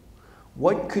you?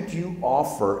 What could you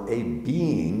offer a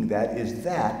being that is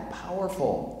that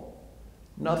powerful?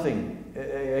 Nothing,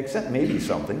 except maybe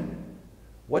something.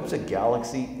 What's a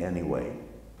galaxy anyway?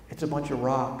 It's a bunch of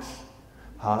rocks.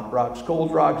 Hot rocks,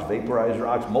 cold rocks, vaporized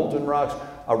rocks, molten rocks.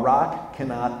 A rock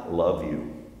cannot love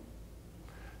you.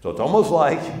 So it's almost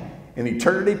like in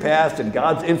eternity past, in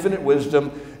God's infinite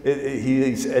wisdom, he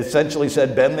essentially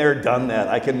said, been there, done that.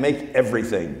 I can make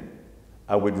everything.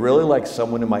 I would really like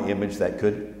someone in my image that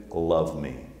could love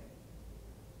me.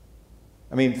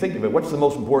 I mean, think of it. What's the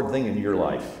most important thing in your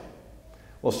life?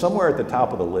 Well, somewhere at the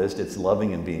top of the list, it's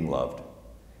loving and being loved.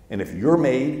 And if you're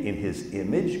made in his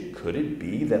image, could it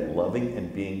be that loving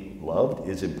and being loved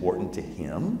is important to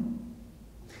him?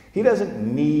 He doesn't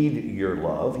need your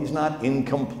love. He's not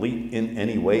incomplete in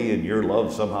any way, and your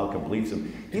love somehow completes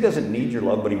him. He doesn't need your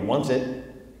love, but he wants it.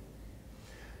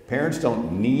 Parents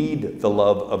don't need the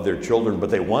love of their children,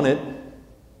 but they want it.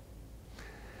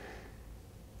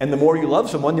 And the more you love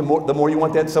someone, the more you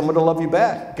want that someone to love you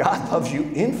back. God loves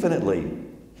you infinitely.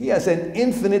 He has an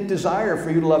infinite desire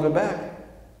for you to love him back.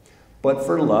 But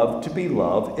for love to be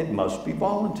love, it must be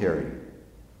voluntary.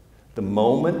 The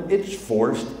moment it's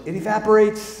forced, it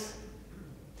evaporates.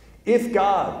 If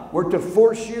God were to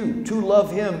force you to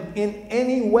love him in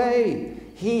any way,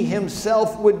 he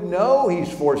himself would know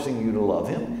he's forcing you to love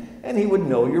him, and he would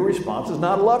know your response is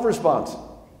not a love response.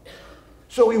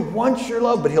 So he wants your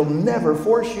love, but he'll never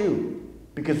force you,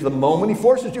 because the moment he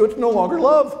forces you, it's no longer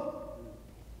love.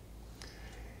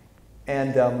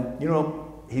 And,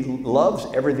 he loves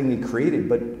everything he created,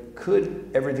 but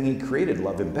could everything he created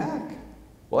love him back?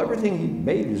 Well, everything he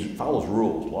made follows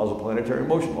rules, laws of planetary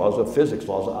motion, laws of physics,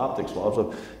 laws of optics, laws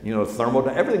of,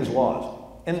 thermodynamics, everything's laws.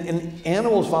 And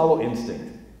animals follow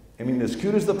instinct. I mean, as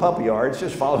cute as the puppy are, it's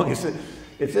just following its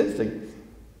instinct.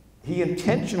 He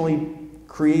intentionally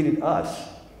created us.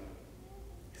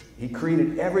 He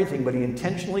created everything, but he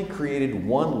intentionally created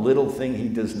one little thing. He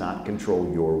does not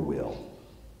control your will.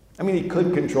 I mean, he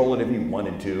could control it if he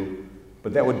wanted to,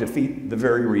 but that would defeat the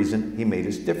very reason he made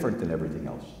us different than everything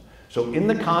else. So in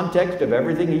the context of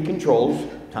everything he controls,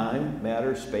 time,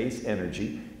 matter, space,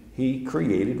 energy, he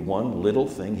created one little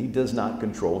thing. He does not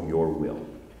control your will.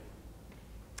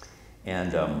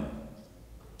 And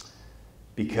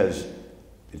because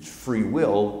it's free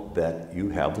will that you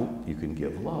can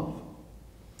give love.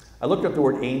 I looked up the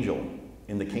word angel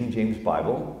in the King James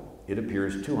Bible. It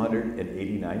appears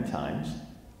 289 times.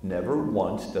 Never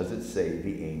once does it say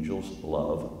the angels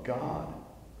love God.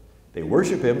 They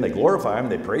worship him, they glorify him,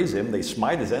 they praise him, they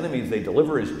smite his enemies, they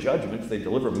deliver his judgments, they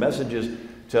deliver messages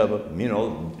to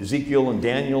Ezekiel and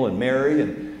Daniel and Mary,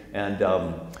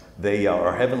 and they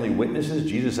are heavenly witnesses.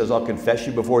 Jesus says, I'll confess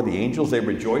you before the angels. They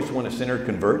rejoice when a sinner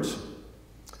converts.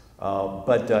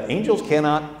 But angels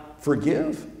cannot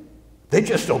forgive. They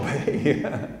just obey.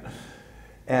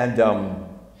 And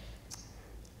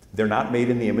they're not made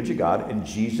in the image of God, and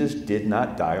Jesus did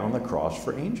not die on the cross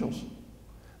for angels.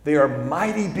 They are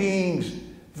mighty beings.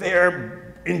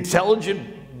 They're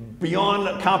intelligent,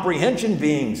 beyond comprehension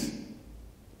beings.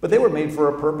 But they were made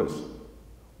for a purpose.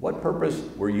 What purpose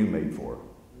were you made for?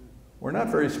 We're not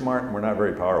very smart and we're not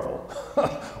very powerful.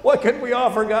 What can we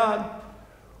offer God?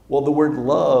 Well, the word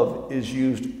love is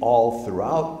used all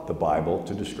throughout the Bible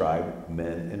to describe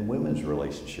men and women's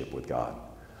relationship with God.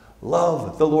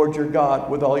 Love the Lord your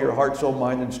God with all your heart, soul,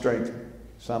 mind, and strength.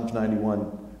 Psalms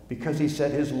 91. Because he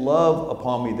set his love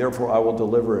upon me, therefore I will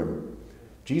deliver him.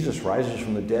 Jesus rises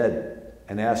from the dead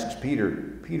and asks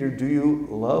Peter, Peter, do you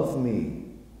love me?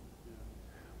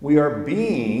 We are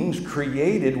beings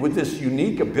created with this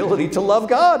unique ability to love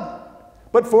God.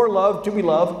 But for love to be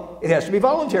loved, it has to be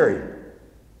voluntary.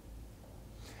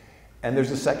 And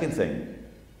there's a second thing.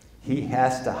 He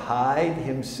has to hide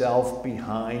himself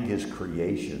behind his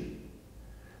creation.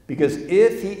 Because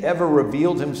if he ever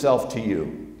revealed himself to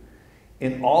you,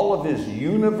 in all of his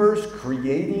universe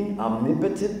creating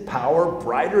omnipotent power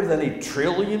brighter than 1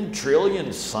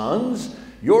 trillion suns,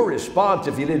 your response,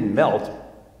 if you didn't melt,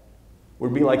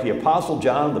 would be like the Apostle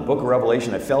John in the book of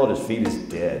Revelation, I fell at his feet as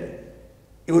dead.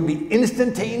 It would be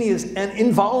instantaneous and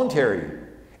involuntary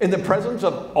in the presence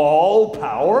of all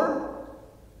power,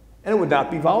 and it would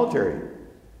not be voluntary.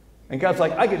 And God's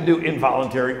like, I can do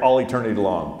involuntary all eternity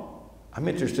long. I'm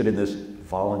interested in this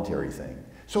voluntary thing.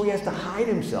 So he has to hide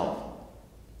himself.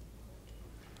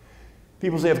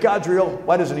 People say, if God's real,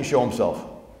 why doesn't he show himself?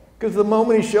 Because the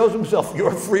moment he shows himself,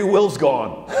 your free will's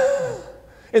gone.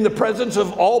 In the presence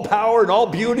of all power and all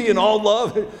beauty and all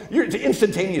love, it's an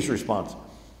instantaneous response.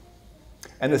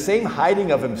 And the same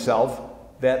hiding of himself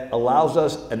that allows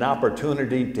us an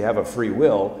opportunity to have a free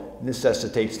will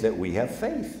necessitates that we have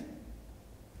faith,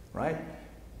 right?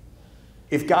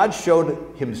 If God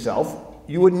showed himself,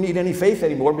 you wouldn't need any faith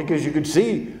anymore because you could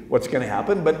see what's going to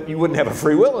happen, but you wouldn't have a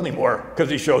free will anymore because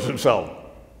he shows himself.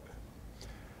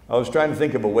 I was trying to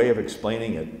think of a way of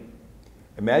explaining it.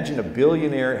 Imagine a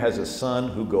billionaire has a son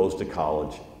who goes to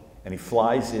college, and he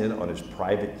flies in on his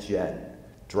private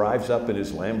jet, drives up in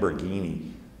his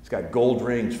Lamborghini. He's got gold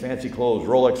rings, fancy clothes,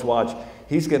 Rolex watch.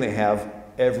 He's going to have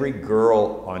every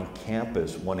girl on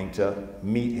campus wanting to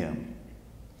meet him.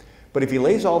 But if he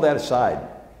lays all that aside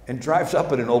and drives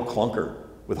up in an old clunker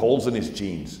with holes in his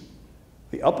jeans,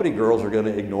 the uppity girls are going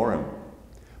to ignore him.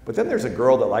 But then there's a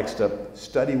girl that likes to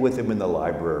study with him in the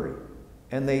library,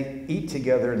 and they eat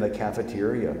together in the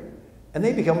cafeteria, and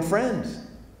they become friends.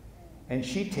 And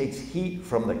she takes heat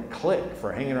from the clique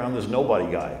for hanging around this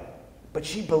nobody guy, but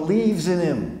she believes in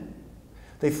him.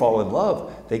 They fall in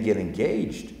love, they get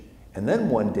engaged, and then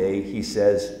one day he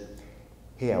says,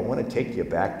 hey, I want to take you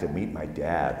back to meet my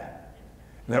dad.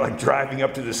 And they're like driving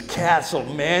up to this castle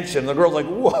mansion. The girl's like,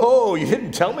 whoa, you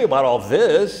didn't tell me about all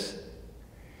this.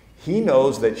 He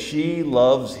knows that she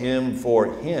loves him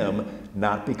for him,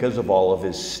 not because of all of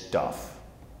his stuff.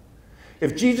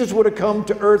 If Jesus would have come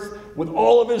to earth with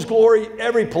all of his glory,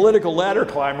 every political ladder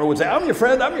climber would say, I'm your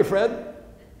friend, I'm your friend.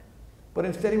 But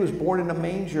instead he was born in a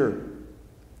manger.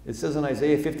 It says in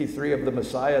Isaiah 53 of the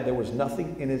Messiah, there was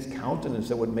nothing in his countenance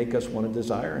that would make us want to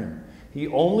desire him. He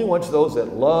only wants those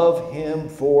that love him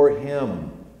for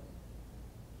him.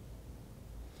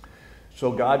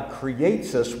 So God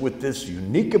creates us with this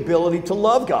unique ability to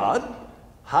love God,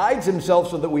 hides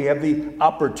himself so that we have the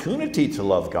opportunity to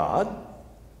love God.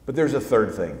 But there's a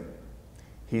third thing.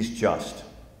 He's just,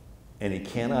 and he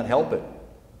cannot help it,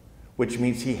 which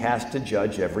means he has to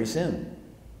judge every sin.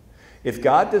 If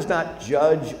God does not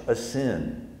judge a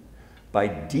sin, by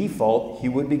default, he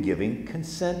would be giving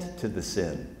consent to the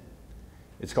sin.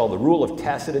 It's called the rule of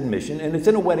tacit admission, and it's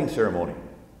in a wedding ceremony,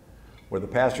 where the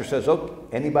pastor says, oh,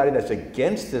 anybody that's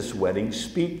against this wedding,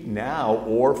 speak now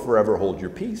or forever hold your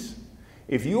peace.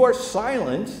 If you are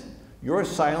silent, your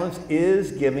silence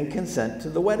is giving consent to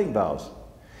the wedding vows.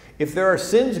 If there are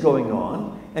sins going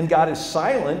on, and God is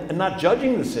silent and not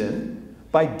judging the sin,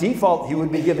 by default, he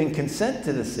would be giving consent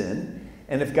to the sin.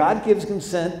 And if God gives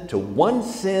consent to one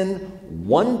sin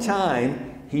one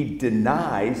time, he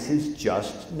denies his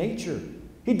just nature.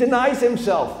 He denies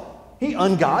himself. He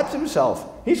ungods himself.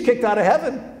 He's kicked out of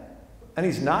heaven. And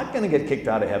he's not going to get kicked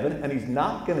out of heaven, and he's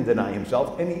not going to deny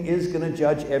himself, and he is going to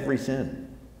judge every sin.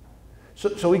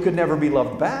 So he could never be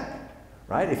loved back.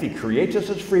 Right? If he creates us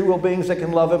as free will beings that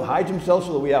can love him, hides himself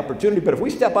so that we have opportunity. But if we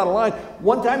step out of line,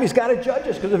 one time he's got to judge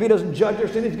us, because if he doesn't judge our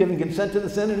sin, he's giving consent to the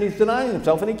sin and he's denying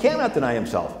himself, and he cannot deny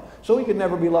himself. So he could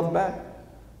never be loved back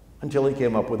until he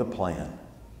came up with a plan.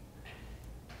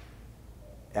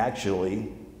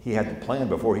 Actually, he had the plan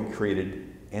before he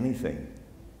created anything.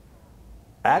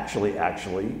 Actually,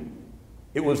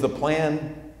 it was the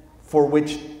plan for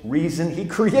which reason he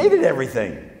created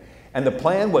everything. And the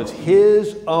plan was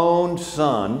his own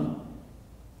son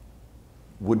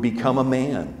would become a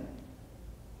man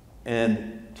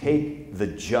and take the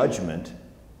judgment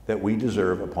that we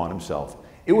deserve upon himself.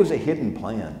 It was a hidden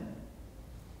plan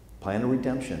of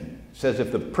redemption. It says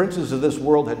if the princes of this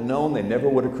world had known, they never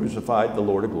would have crucified the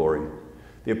Lord of glory.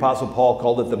 The Apostle Paul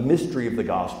called it the mystery of the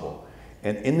gospel.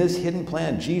 And in this hidden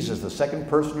plan, Jesus, the second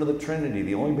person of the Trinity,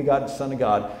 the only begotten Son of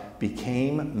God,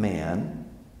 became man.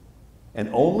 And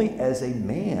only as a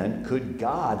man could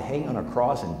God hang on a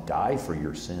cross and die for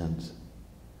your sins.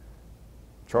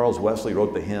 Charles Wesley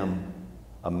wrote the hymn,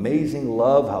 "Amazing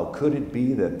love, how could it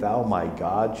be that thou, my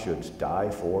God, shouldst die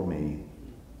for me?"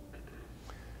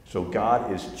 So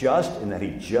God is just in that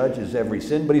he judges every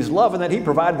sin, but he's love in that he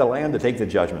provided the lamb to take the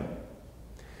judgment.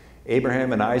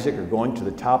 Abraham and Isaac are going to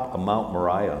the top of Mount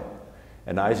Moriah.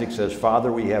 And Isaac says,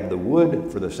 Father, we have the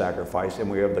wood for the sacrifice and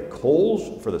we have the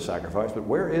coals for the sacrifice, but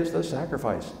where is the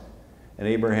sacrifice? And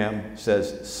Abraham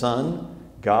says, Son,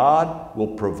 God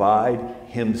will provide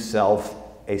himself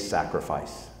a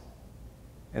sacrifice.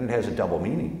 And it has a double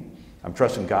meaning. I'm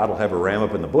trusting God will have a ram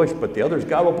up in the bush, but the other is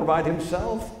God will provide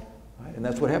himself. Right? And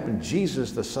that's what happened.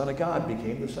 Jesus, the Son of God,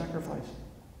 became the sacrifice.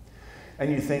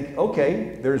 And you think,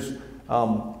 okay, there's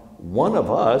one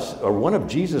of us, or one of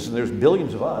Jesus, and there's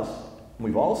billions of us.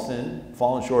 We've all sinned,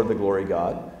 fallen short of the glory of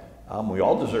God. We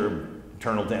all deserve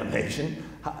eternal damnation.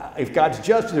 If God's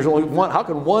just, there's only one. How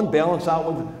can one balance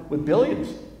out with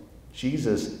billions?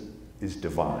 Jesus is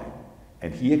divine,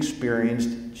 and he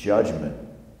experienced judgment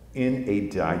in a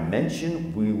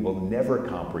dimension we will never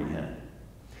comprehend.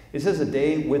 It says a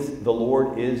day with the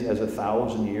Lord is as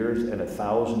 1,000 years, and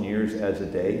 1,000 years as a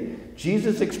day.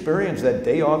 Jesus experienced that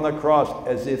day on the cross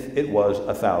as if it was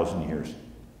 1,000 years.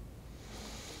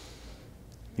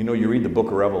 You know, you read the book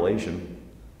of Revelation.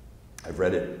 I've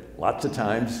read it lots of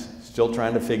times, still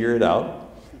trying to figure it out.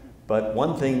 But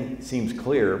one thing seems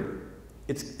clear.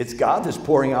 It's God that's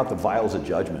pouring out the vials of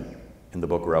judgment in the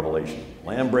book of Revelation.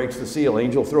 Lamb breaks the seal.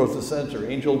 Angel throws the censer.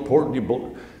 Angel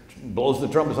blows the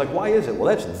trumpet. It's like, why is it? Well,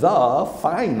 that's the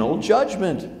final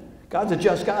judgment. God's a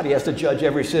just God. He has to judge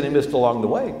every sin he missed along the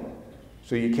way.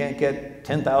 So you can't get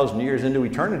 10,000 years into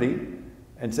eternity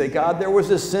and say, God, there was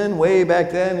this sin way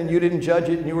back then and you didn't judge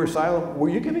it and you were silent. Were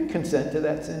you giving consent to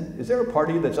that sin? Is there a part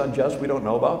of you that's unjust we don't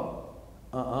know about?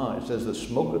 It says the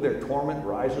smoke of their torment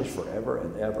rises forever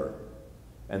and ever.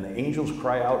 And the angels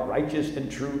cry out, righteous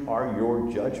and true are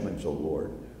your judgments, O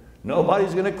Lord.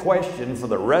 Nobody's going to question for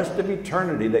the rest of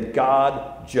eternity that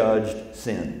God judged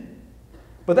sin.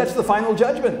 But that's the final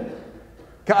judgment.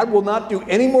 God will not do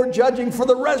any more judging for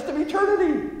the rest of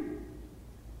eternity.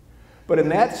 But in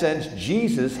that sense,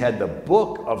 Jesus had the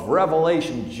book of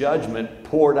Revelation judgment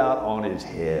poured out on his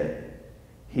head.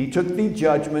 He took the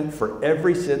judgment for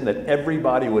every sin that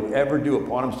everybody would ever do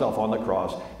upon himself on the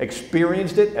cross,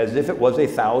 experienced it as if it was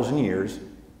 1,000 years.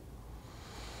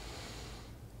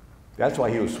 That's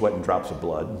why he was sweating drops of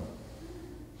blood.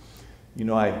 You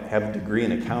know, I have a degree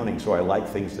in accounting, so I like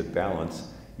things that balance.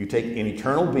 You take an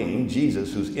eternal being,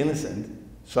 Jesus, who's innocent,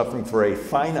 suffering for a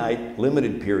finite,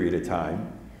 limited period of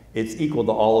time. It's equal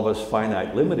to all of us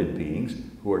finite, limited beings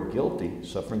who are guilty,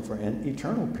 suffering for an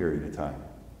eternal period of time.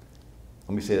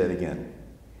 Let me say that again.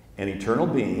 An eternal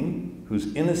being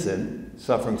who's innocent,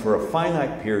 suffering for a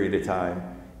finite period of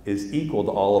time, is equal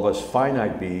to all of us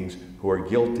finite beings who are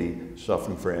guilty,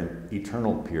 suffering for an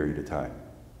eternal period of time.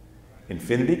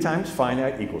 Infinity times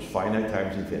finite equals finite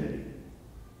times infinity.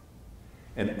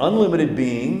 An unlimited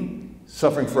being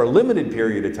suffering for a limited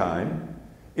period of time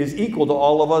is equal to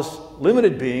all of us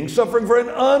limited beings suffering for an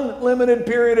unlimited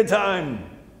period of time.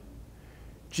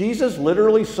 Jesus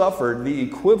literally suffered the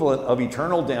equivalent of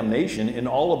eternal damnation in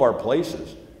all of our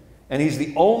places. And he's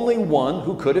the only one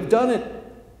who could have done it.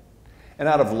 And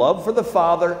out of love for the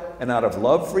Father and out of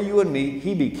love for you and me,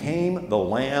 he became the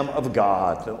Lamb of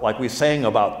God, like we sang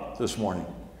about this morning.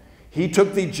 He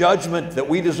took the judgment that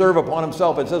we deserve upon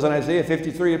himself. It says in Isaiah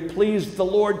 53, it pleased the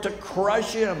Lord to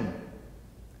crush him.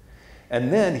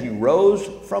 And then he rose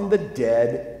from the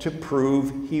dead to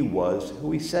prove he was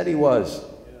who he said he was.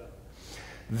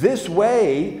 This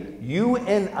way, you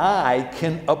and I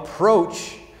can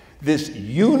approach this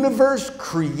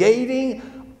universe-creating,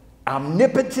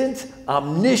 omnipotent,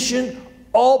 omniscient,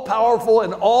 all-powerful,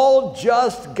 and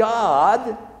all-just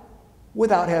God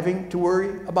without having to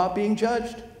worry about being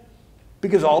judged.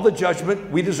 Because all the judgment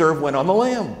we deserve went on the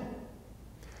Lamb.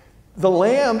 The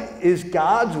Lamb is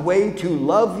God's way to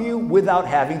love you without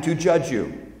having to judge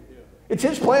you. It's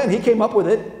his plan. He came up with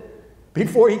it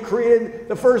before he created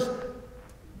the first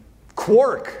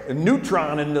quark and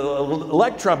neutron and the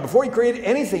electron. Before he created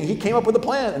anything, he came up with a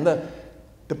plan. And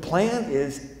the plan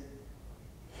is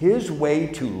his way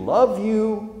to love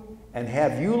you and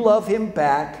have you love him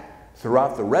back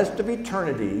throughout the rest of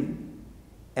eternity,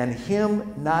 and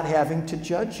him not having to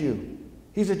judge you.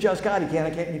 He's a just God. He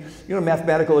can't, you know,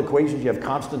 mathematical equations, you have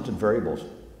constants and variables.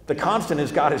 The constant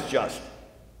is God is just.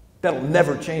 That'll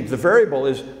never change. The variable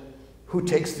is who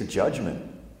takes the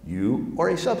judgment, you or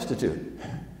a substitute.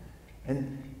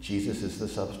 And Jesus is the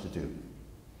substitute.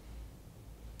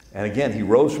 And again, he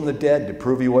rose from the dead to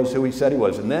prove he was who he said he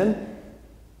was. And then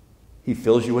he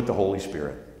fills you with the Holy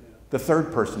Spirit, the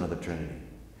third person of the Trinity.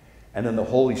 And then the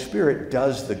Holy Spirit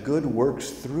does the good works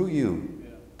through you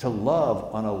to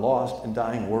love on a lost and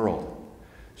dying world.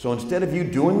 So instead of you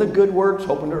doing the good works,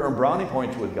 hoping to earn brownie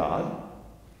points with God,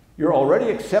 you're already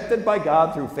accepted by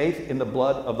God through faith in the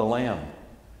blood of the Lamb.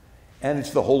 And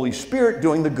it's the Holy Spirit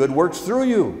doing the good works through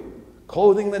you,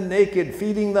 clothing the naked,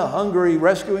 feeding the hungry,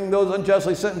 rescuing those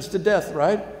unjustly sentenced to death,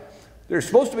 right? They're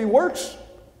supposed to be works,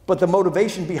 but the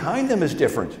motivation behind them is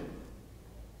different.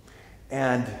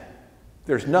 And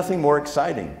there's nothing more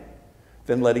exciting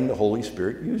than letting the Holy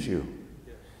Spirit use you.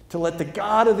 To let the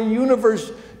God of the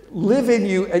universe live in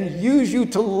you and use you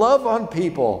to love on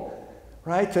people,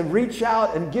 right? To reach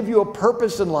out and give you a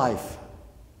purpose in life.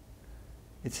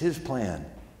 It's his plan.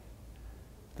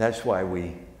 That's why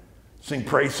we sing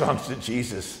praise songs to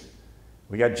Jesus.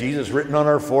 We got Jesus written on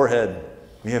our forehead.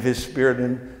 We have his Spirit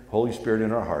and Holy Spirit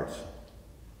in our hearts.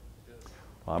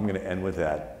 Well, I'm going to end with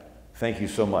that. Thank you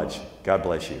so much. God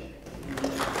bless you.